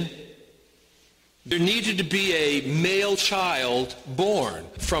sin, there needed to be a male child born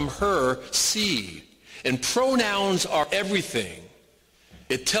from her seed. And pronouns are everything.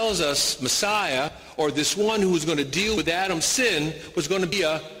 It tells us Messiah, or this one who was going to deal with Adam's sin, was going to be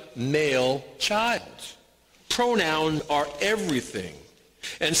a male child. Pronouns are everything.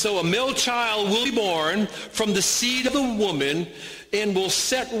 And so a male child will be born from the seed of the woman and will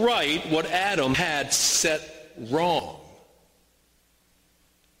set right what Adam had set wrong.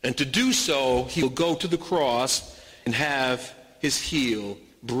 And to do so, he will go to the cross and have his heel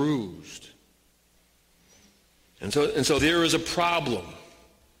bruised. And so there is a problem.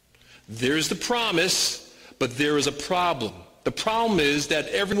 There's the promise, but there is a problem. The problem is that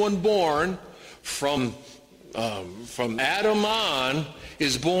everyone born from Adam on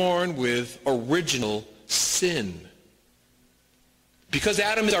is born with original sin. Because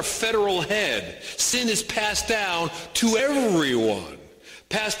Adam is our federal head, sin is passed down to everyone.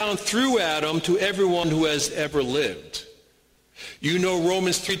 Passed down through Adam to everyone who has ever lived. You know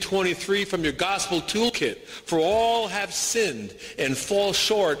Romans 3:23 from your gospel toolkit. For all have sinned and fall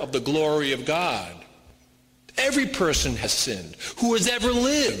short of the glory of God. Every person has sinned who has ever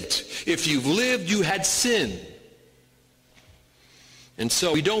lived. If you've lived, you had sin. And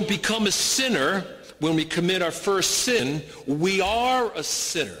so we don't become a sinner when we commit our first sin. We are a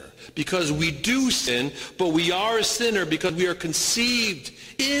sinner because we do sin, but we are a sinner because we are conceived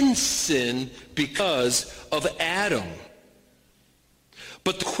in sin because of Adam.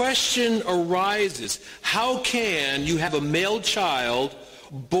 But the question arises, how can you have a male child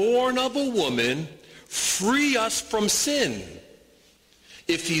born of a woman free us from sin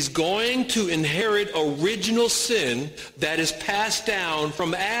if he's going to inherit original sin that is passed down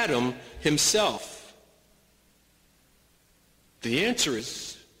from Adam himself? The answer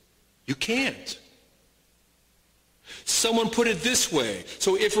is, you can't. Someone put it this way.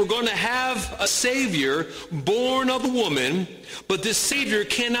 So if we're going to have a Savior born of a woman, but this Savior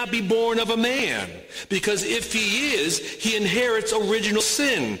cannot be born of a man, because if he is, he inherits original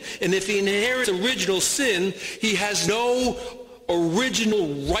sin. And if he inherits original sin, he has no original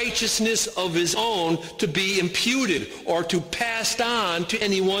righteousness of his own to be imputed or to pass on to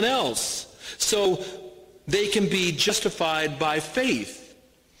anyone else. So they can be justified by faith.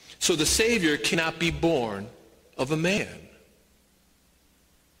 So the Savior cannot be born of a man.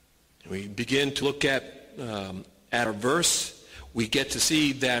 We begin to look at our verse. We get to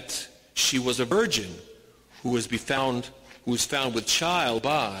see that she was a virgin who was found with child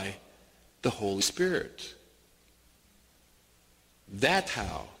by the Holy Spirit. That's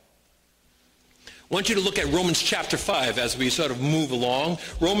how. I want you to look at Romans chapter 5 as we sort of move along.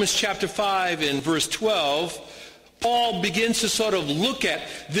 Romans chapter 5 in verse 12, Paul begins to sort of look at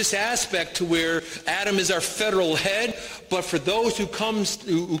this aspect to where Adam is our federal head, but for those who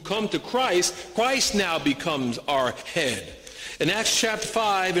come to Christ, Christ now becomes our head. In Acts chapter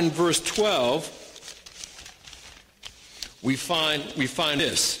 5 and verse 12, we find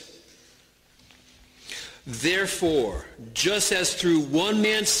this. Therefore, just as through one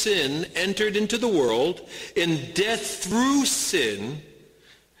man's sin entered into the world, and death through sin,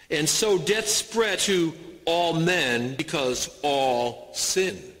 and so death spread to all men because all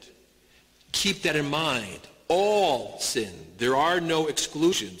sinned. Keep that in mind. All sinned. There are no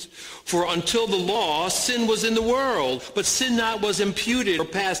exclusions. For until the law, sin was in the world, but sin not was imputed or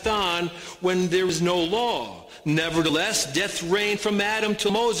passed on when there was no law. Nevertheless, death reigned from Adam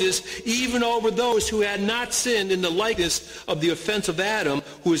to Moses, even over those who had not sinned in the likeness of the offense of Adam,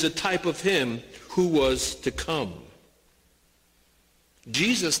 who is a type of him who was to come.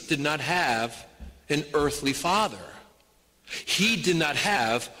 Jesus did not have an earthly father. He did not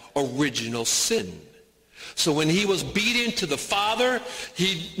have original sin. So when he was obedient to the Father,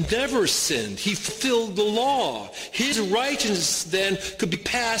 he never sinned. He fulfilled the law. His righteousness then could be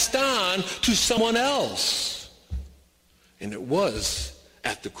passed on to someone else. And it was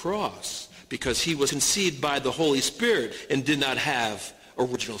at the cross, because he was conceived by the Holy Spirit and did not have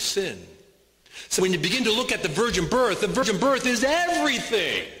original sin. So when you begin to look at the virgin birth is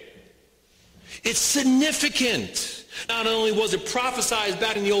everything. It's significant. Not only was it prophesied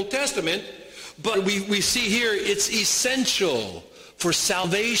back in the Old Testament, but we see here it's essential for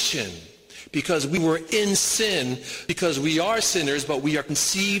salvation, because we were in sin, because we are sinners, but we are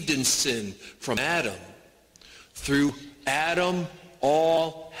conceived in sin from Adam. Through Adam,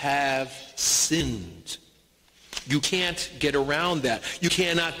 all have sinned. You can't get around that. You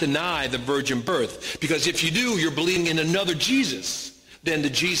cannot deny the virgin birth, because if you do, you're believing in another Jesus than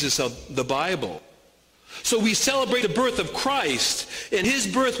the Jesus of the Bible. So we celebrate the birth of Christ, and his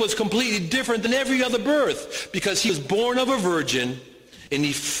birth was completely different than every other birth, because he was born of a virgin, and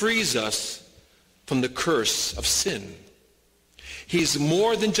he frees us from the curse of sin. He's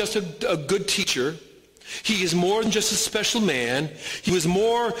more than just a good teacher. He is more than just a special man. He was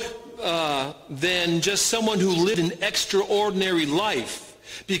more than just someone who lived an extraordinary life,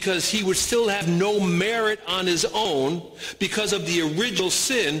 because he would still have no merit on his own because of the original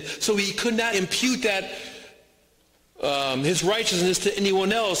sin, so he could not impute that his righteousness to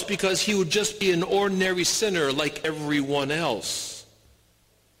anyone else, because he would just be an ordinary sinner like everyone else.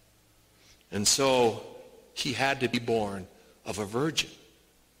 And so he had to be born of a virgin.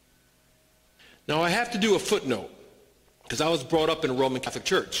 Now I have to do a footnote, because I was brought up in a Roman Catholic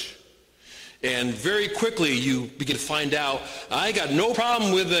church. And very quickly you begin to find out, I got no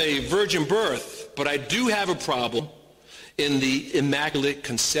problem with a virgin birth, but I do have a problem in the Immaculate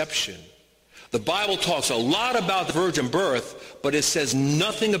Conception. The Bible talks a lot about the virgin birth, but it says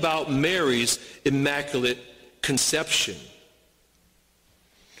nothing about Mary's Immaculate Conception.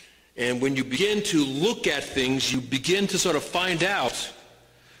 And when you begin to look at things, you begin to sort of find out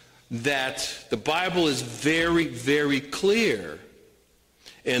that the Bible is very, very clear.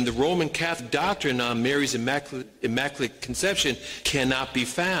 And the Roman Catholic doctrine on Mary's Immaculate Conception cannot be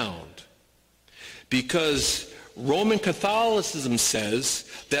found, because Roman Catholicism says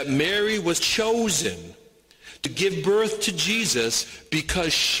that Mary was chosen to give birth to Jesus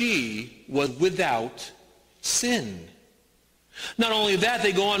because she was without sin. Not only that,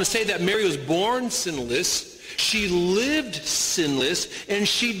 they go on to say that Mary was born sinless, she lived sinless, and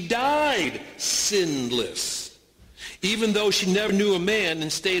she died sinless, even though she never knew a man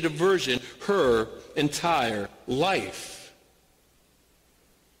and stayed a virgin her entire life.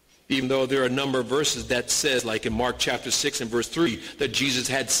 Even though there are a number of verses that says, like in Mark chapter 6 and verse 3, that Jesus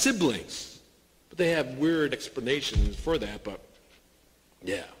had siblings. But they have weird explanations for that, but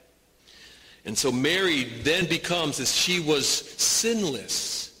yeah. And so Mary then becomes, as she was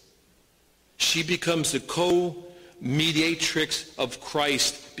sinless, she becomes the co-mediatrix of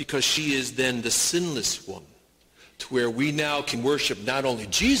Christ, because she is then the sinless one, to where we now can worship not only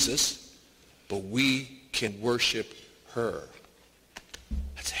Jesus, but we can worship her.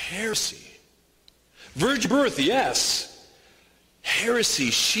 That's heresy. Virgin birth, yes. Heresy,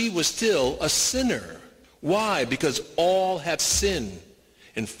 she was still a sinner. Why? Because all have sinned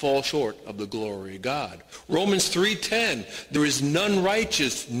and fall short of the glory of God. Romans 3:10, there is none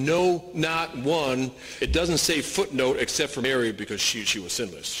righteous, no, not one. It doesn't say footnote except for Mary, because she was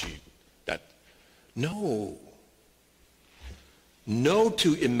sinless. No. No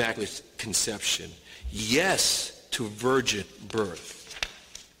to Immaculate Conception. Yes to virgin birth.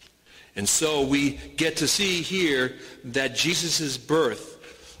 And so we get to see here that Jesus'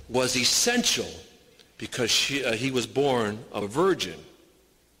 birth was essential because he was born of a virgin.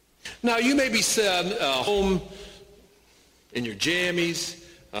 Now, you may be home in your jammies,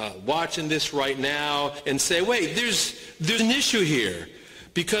 watching this right now, and say, wait, there's an issue here,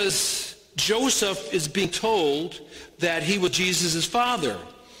 because Joseph is being told that he was Jesus' father.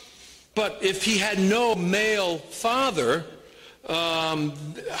 But if he had no male father,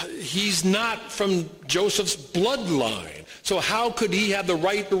 he's not from Joseph's bloodline. So how could he have the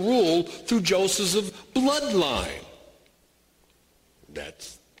right to rule through Joseph's bloodline? That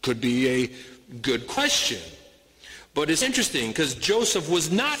could be a good question. But it's interesting because Joseph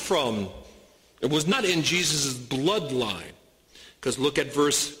was not in Jesus' bloodline. Because look at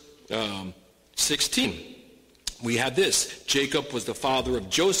verse 16. We have this. Jacob was the father of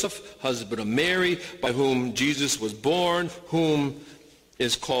Joseph, husband of Mary, by whom Jesus was born, whom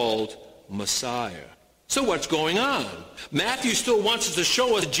is called Messiah. So what's going on? Matthew still wants us to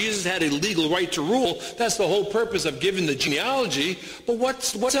show us that Jesus had a legal right to rule. That's the whole purpose of giving the genealogy. But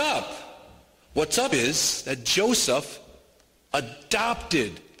what's up? What's up is that Joseph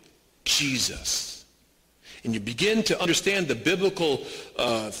adopted Jesus. And you begin to understand the biblical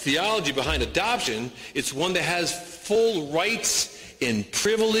theology behind adoption. It's one that has full rights and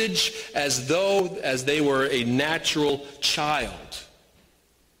privilege as they were a natural child.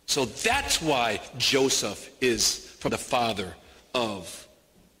 So that's why Joseph is the father of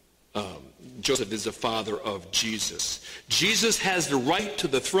Jesus. Jesus has the right to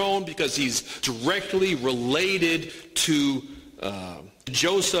the throne because he's directly related to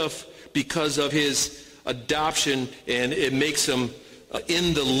Joseph because of his adoption, and it makes him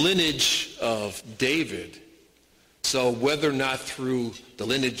in the lineage of David. So whether or not through the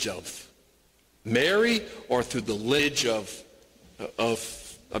lineage of Mary or through the lineage of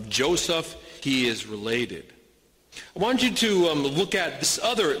Joseph, he is related. I want you to look at this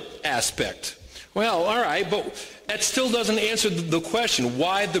other aspect. Well, all right, but that still doesn't answer the question,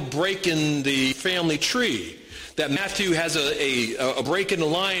 why the break in the family tree? That Matthew has a break in the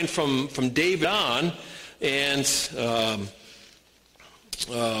line from David on, and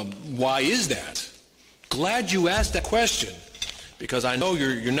why is that? Glad you asked that question, because I know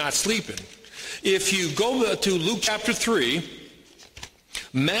you're not sleeping. If you go to Luke chapter 3,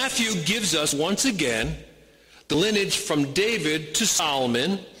 Matthew gives us once again the lineage from David to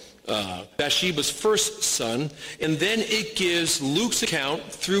Solomon, Bathsheba's first son, and then it gives Luke's account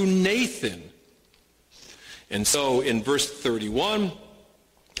through Nathan. And so in verse 31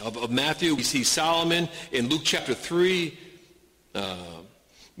 of Matthew, we see Solomon. In Luke chapter 3,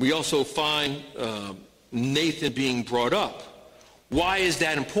 we also find Nathan being brought up. Why is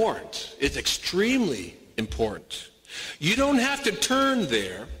that important? It's extremely important. You don't have to turn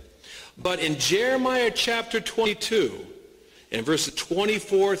there, but in Jeremiah chapter 22, and verses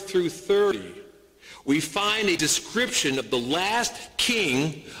 24 through 30, we find a description of the last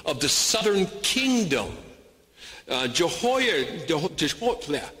king of the southern kingdom, Jehoiachin,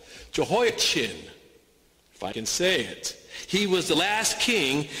 if I can say it. He was the last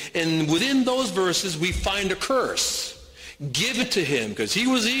king, and within those verses we find a curse given to him because he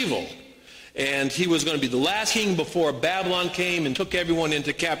was evil. And he was going to be the last king before Babylon came and took everyone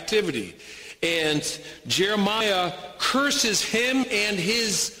into captivity. And Jeremiah curses him and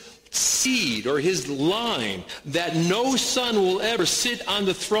his seed or his line that no son will ever sit on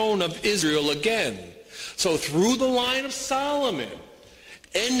the throne of Israel again. So through the line of Solomon,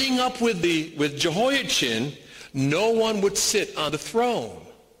 ending up with Jehoiachin, no one would sit on the throne.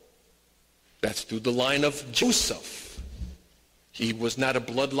 That's through the line of Joseph. He was not a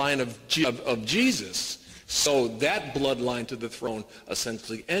bloodline of Jesus. So that bloodline to the throne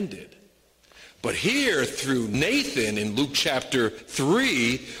essentially ended. But here, through Nathan in Luke chapter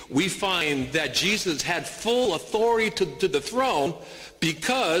 3, we find that Jesus had full authority to the throne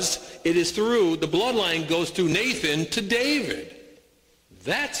because it is through, the bloodline goes through Nathan to David.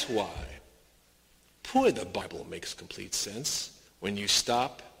 That's why. Boy, the Bible makes complete sense when you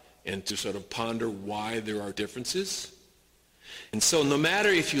stop and to sort of ponder why there are differences. And so no matter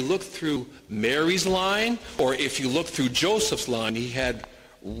if you look through Mary's line or if you look through Joseph's line, he had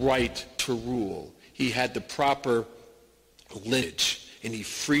right to rule. He had the proper lineage, and he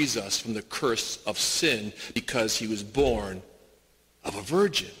frees us from the curse of sin because he was born of a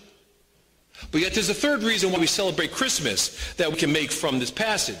virgin. But yet there's a third reason why we celebrate Christmas that we can make from this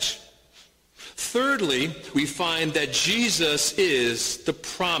passage. Thirdly, we find that Jesus is the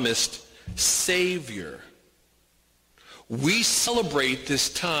promised Savior. We celebrate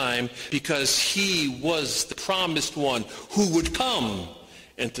this time because he was the promised one who would come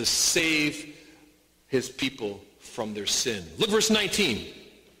and to save his people from their sin. Look verse 19.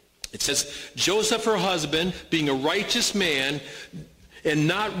 It says, Joseph, her husband, being a righteous man and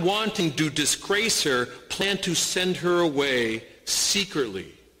not wanting to disgrace her, planned to send her away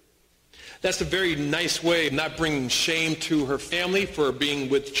secretly. That's a very nice way of not bringing shame to her family for being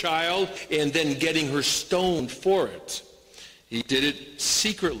with child and then getting her stoned for it. He did it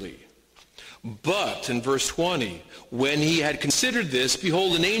secretly. But in verse 20, when he had considered this,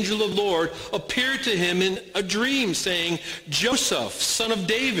 behold, an angel of the Lord appeared to him in a dream, saying, Joseph, son of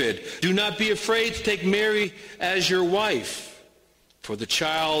David, do not be afraid to take Mary as your wife, for the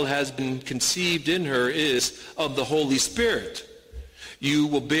child has been conceived in her is of the Holy Spirit. You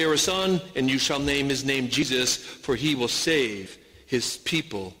will bear a son, and you shall name his name Jesus, for he will save his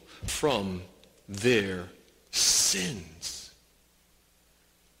people from their sins.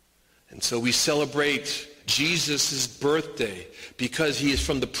 And so we celebrate Jesus' birthday because he is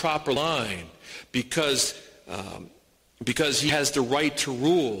from the proper line, because he has the right to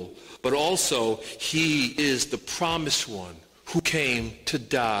rule, but also he is the promised one who came to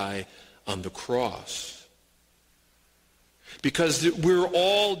die on the cross. Because we're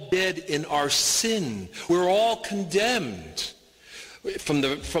all dead in our sin. We're all condemned. From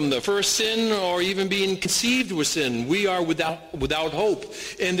the first sin or even being conceived with sin, we are without hope.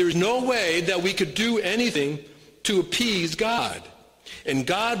 And there's no way that we could do anything to appease God. And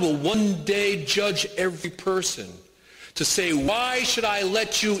God will one day judge every person to say, why should I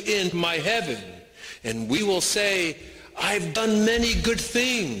let you into my heaven? And we will say, I've done many good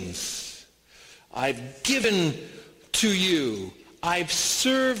things. I've given to you. I've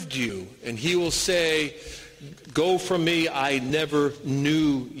served you. And he will say, go from me, I never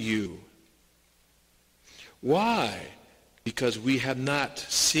knew you. Why? Because we have not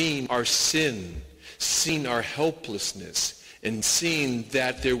seen our sin, seen our helplessness, and seen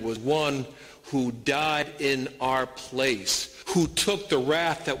that there was one who died in our place, who took the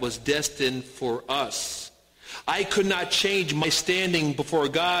wrath that was destined for us. I could not change my standing before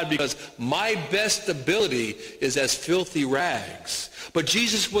God because my best ability is as filthy rags. But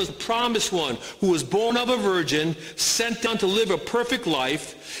Jesus was the promised one who was born of a virgin, sent down to live a perfect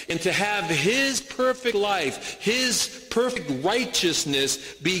life, and to have his perfect life, his perfect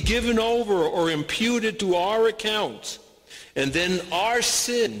righteousness be given over or imputed to our account. And then our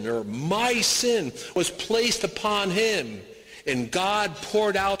sin, or my sin, was placed upon him. And God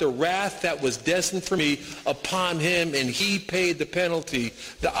poured out the wrath that was destined for me upon him, and he paid the penalty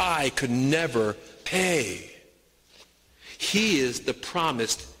that I could never pay. He is the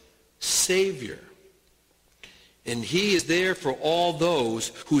promised Savior. And he is there for all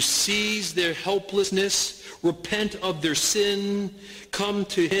those who seize their helplessness, repent of their sin, come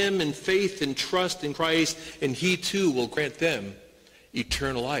to him in faith and trust in Christ, and he too will grant them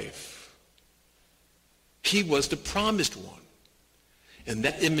eternal life. He was the promised one. And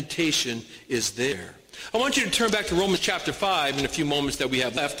that invitation is there. I want you to turn back to Romans chapter 5 in a few moments that we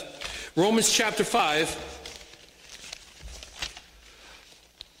have left. Romans chapter 5.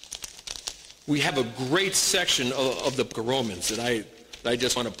 We have a great section of the book of Romans that I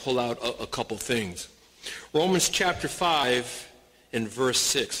just want to pull out a couple things. Romans chapter 5 and verse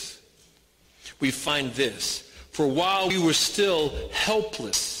 6. We find this. For while we were still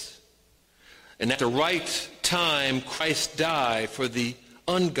helpless, and at the right time Christ died for the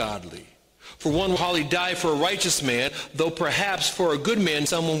ungodly. For one will hardly die for a righteous man, though perhaps for a good man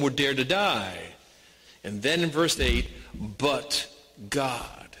someone would dare to die. And then in verse 8, but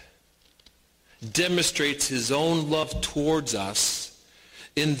God demonstrates his own love towards us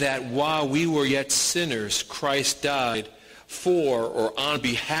in that while we were yet sinners, Christ died for or on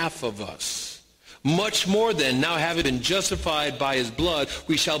behalf of us. Much more then, now having been justified by his blood,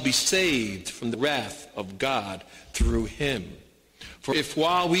 we shall be saved from the wrath of God through him. For if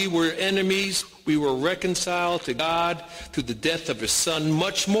while we were enemies, we were reconciled to God through the death of his Son,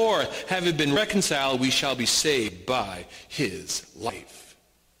 much more, having been reconciled, we shall be saved by his life.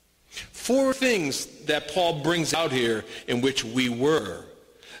 Four things that Paul brings out here in which we were.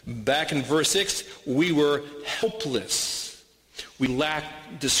 Back in verse 6, we were helpless. We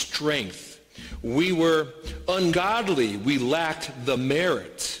lacked the strength. We were ungodly. We lacked the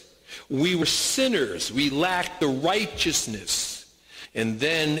merit. We were sinners. We lacked the righteousness. And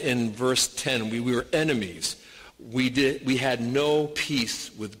then in verse 10, we were enemies. We had no peace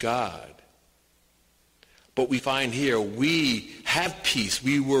with God. But we find here we have peace.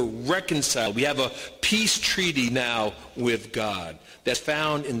 We were reconciled. We have a peace treaty now with God that's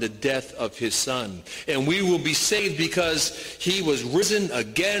found in the death of his Son. And we will be saved because he was risen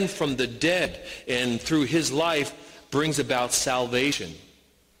again from the dead, and through his life brings about salvation.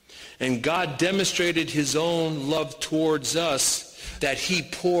 And God demonstrated his own love towards us, that he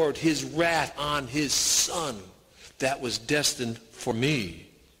poured his wrath on his Son that was destined for me.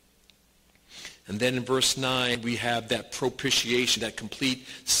 And then in verse 9, we have that propitiation, that complete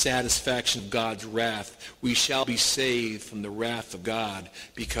satisfaction of God's wrath. We shall be saved from the wrath of God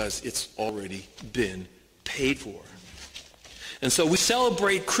because it's already been paid for. And so we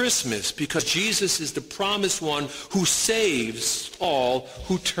celebrate Christmas because Jesus is the promised one who saves all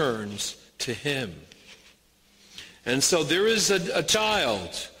who turns to him. And so there is a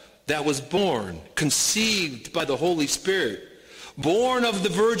child that was born, conceived by the Holy Spirit, born of the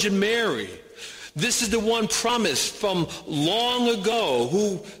Virgin Mary. This is the one promised from long ago,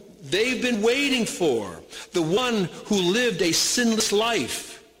 who they've been waiting for, the one who lived a sinless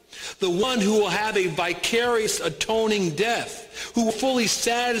life, the one who will have a vicarious atoning death, who will fully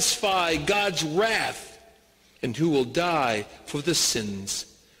satisfy God's wrath, and who will die for the sins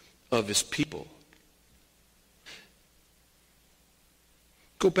of his people.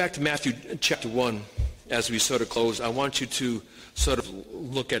 Go back to Matthew chapter 1 as we sort of close. I want you to sort of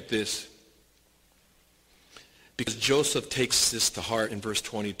look at this, because Joseph takes this to heart in verse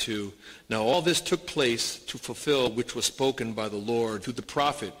 22. Now all this took place to fulfill which was spoken by the Lord through the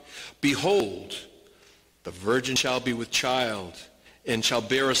prophet. Behold, the virgin shall be with child, and shall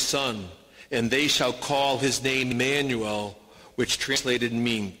bear a son, and they shall call his name Emmanuel, which translated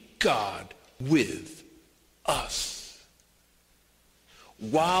mean God with us.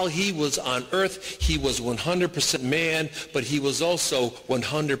 While he was on earth, he was 100% man, but he was also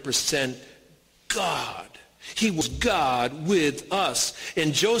 100% God. He was God with us.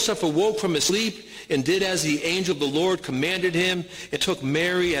 And Joseph awoke from his sleep and did as the angel of the Lord commanded him, and took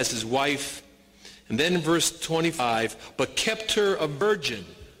Mary as his wife. And then in verse 25, but kept her a virgin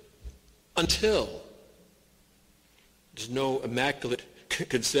until. There's no immaculate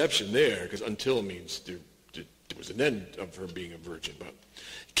conception there, because until means there was an end of her being a virgin. But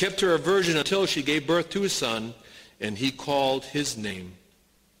kept her a virgin until she gave birth to a son, and he called his name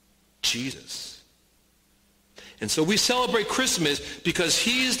Jesus. And so we celebrate Christmas because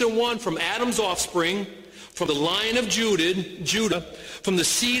he is the one from Adam's offspring, from the line of Judah, from the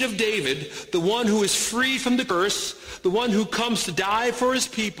seed of David, the one who is free from the curse, the one who comes to die for his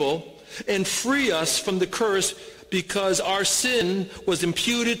people and free us from the curse, because our sin was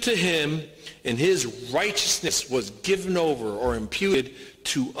imputed to him and his righteousness was given over or imputed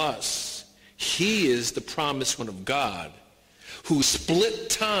to us. He is the promised one of God, who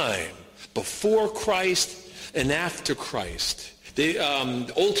split time before Christ and after Christ. The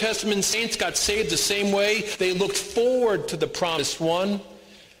Old Testament saints got saved the same way. They looked forward to the promised one.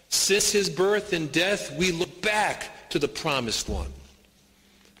 Since his birth and death, we look back to the promised one.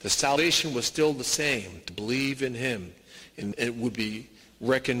 The salvation was still the same, to believe in him, and it would be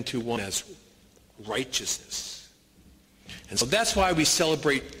reckoned to one as righteousness. And so that's why we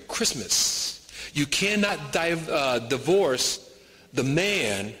celebrate Christmas. You cannot divorce the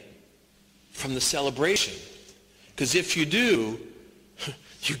man from the celebration. Because if you do,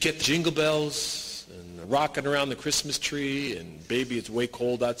 you get the jingle bells and rocking around the Christmas tree, and baby, it's way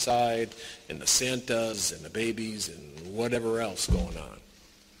cold outside, and the Santas and the babies and whatever else going on.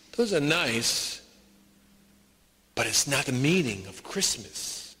 Those are nice, but it's not the meaning of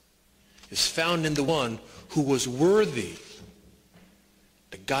Christmas. It's found in the one who was worthy,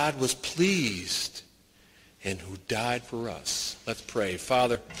 that God was pleased, and who died for us. Let's pray.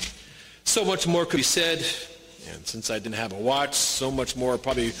 Father, so much more could be said, and since I didn't have a watch, so much more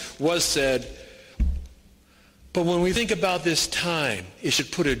probably was said. But when we think about this time, it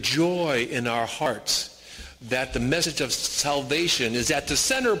should put a joy in our hearts that the message of salvation is at the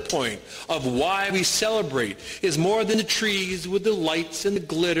center point of why we celebrate. Is more than the trees with the lights and the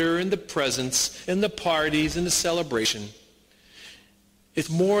glitter and the presents and the parties and the celebration. It's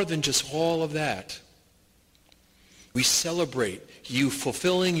more than just all of that. We celebrate you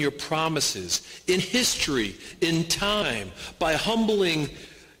fulfilling your promises in history, in time, by humbling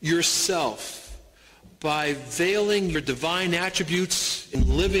yourself, by veiling your divine attributes and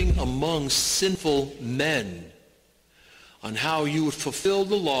living among sinful men, on how you would fulfill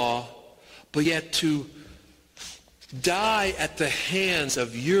the law, but yet to die at the hands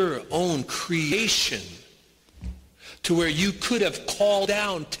of your own creation, to where you could have called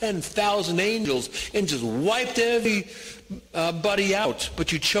down 10,000 angels and just wiped everybody out,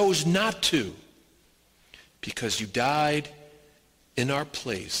 but you chose not to, because you died in our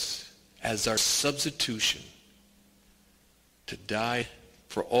place as our substitution, to die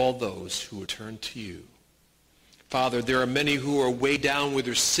for all those who would turn to you. Father, there are many who are way down with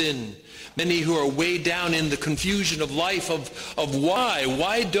their sin, many who are way down in the confusion of life of why.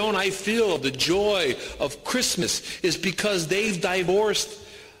 Why don't I feel the joy of Christmas? Is because they've divorced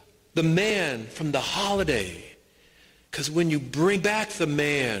the man from the holiday. Because when you bring back the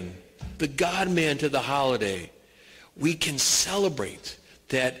man, the God-man to the holiday, we can celebrate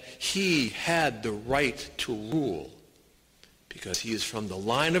that he had the right to rule because he is from the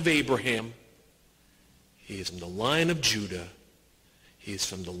line of Abraham, he is from the line of Judah, he is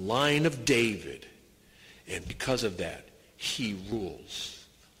from the line of David, and because of that, he rules.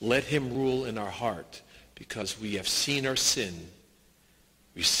 Let him rule in our heart because we have seen our sin,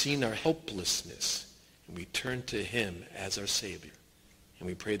 we've seen our helplessness, and we turn to him as our Savior. And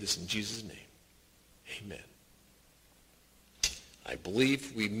we pray this in Jesus' name. Amen. I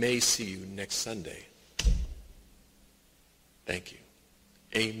believe we may see you next Sunday. Thank you.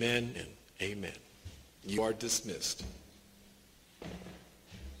 Amen and amen. You are dismissed.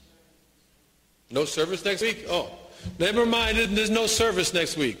 No service next week? Oh, never mind. There's no service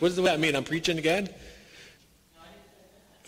next week. What does that mean? I'm preaching again?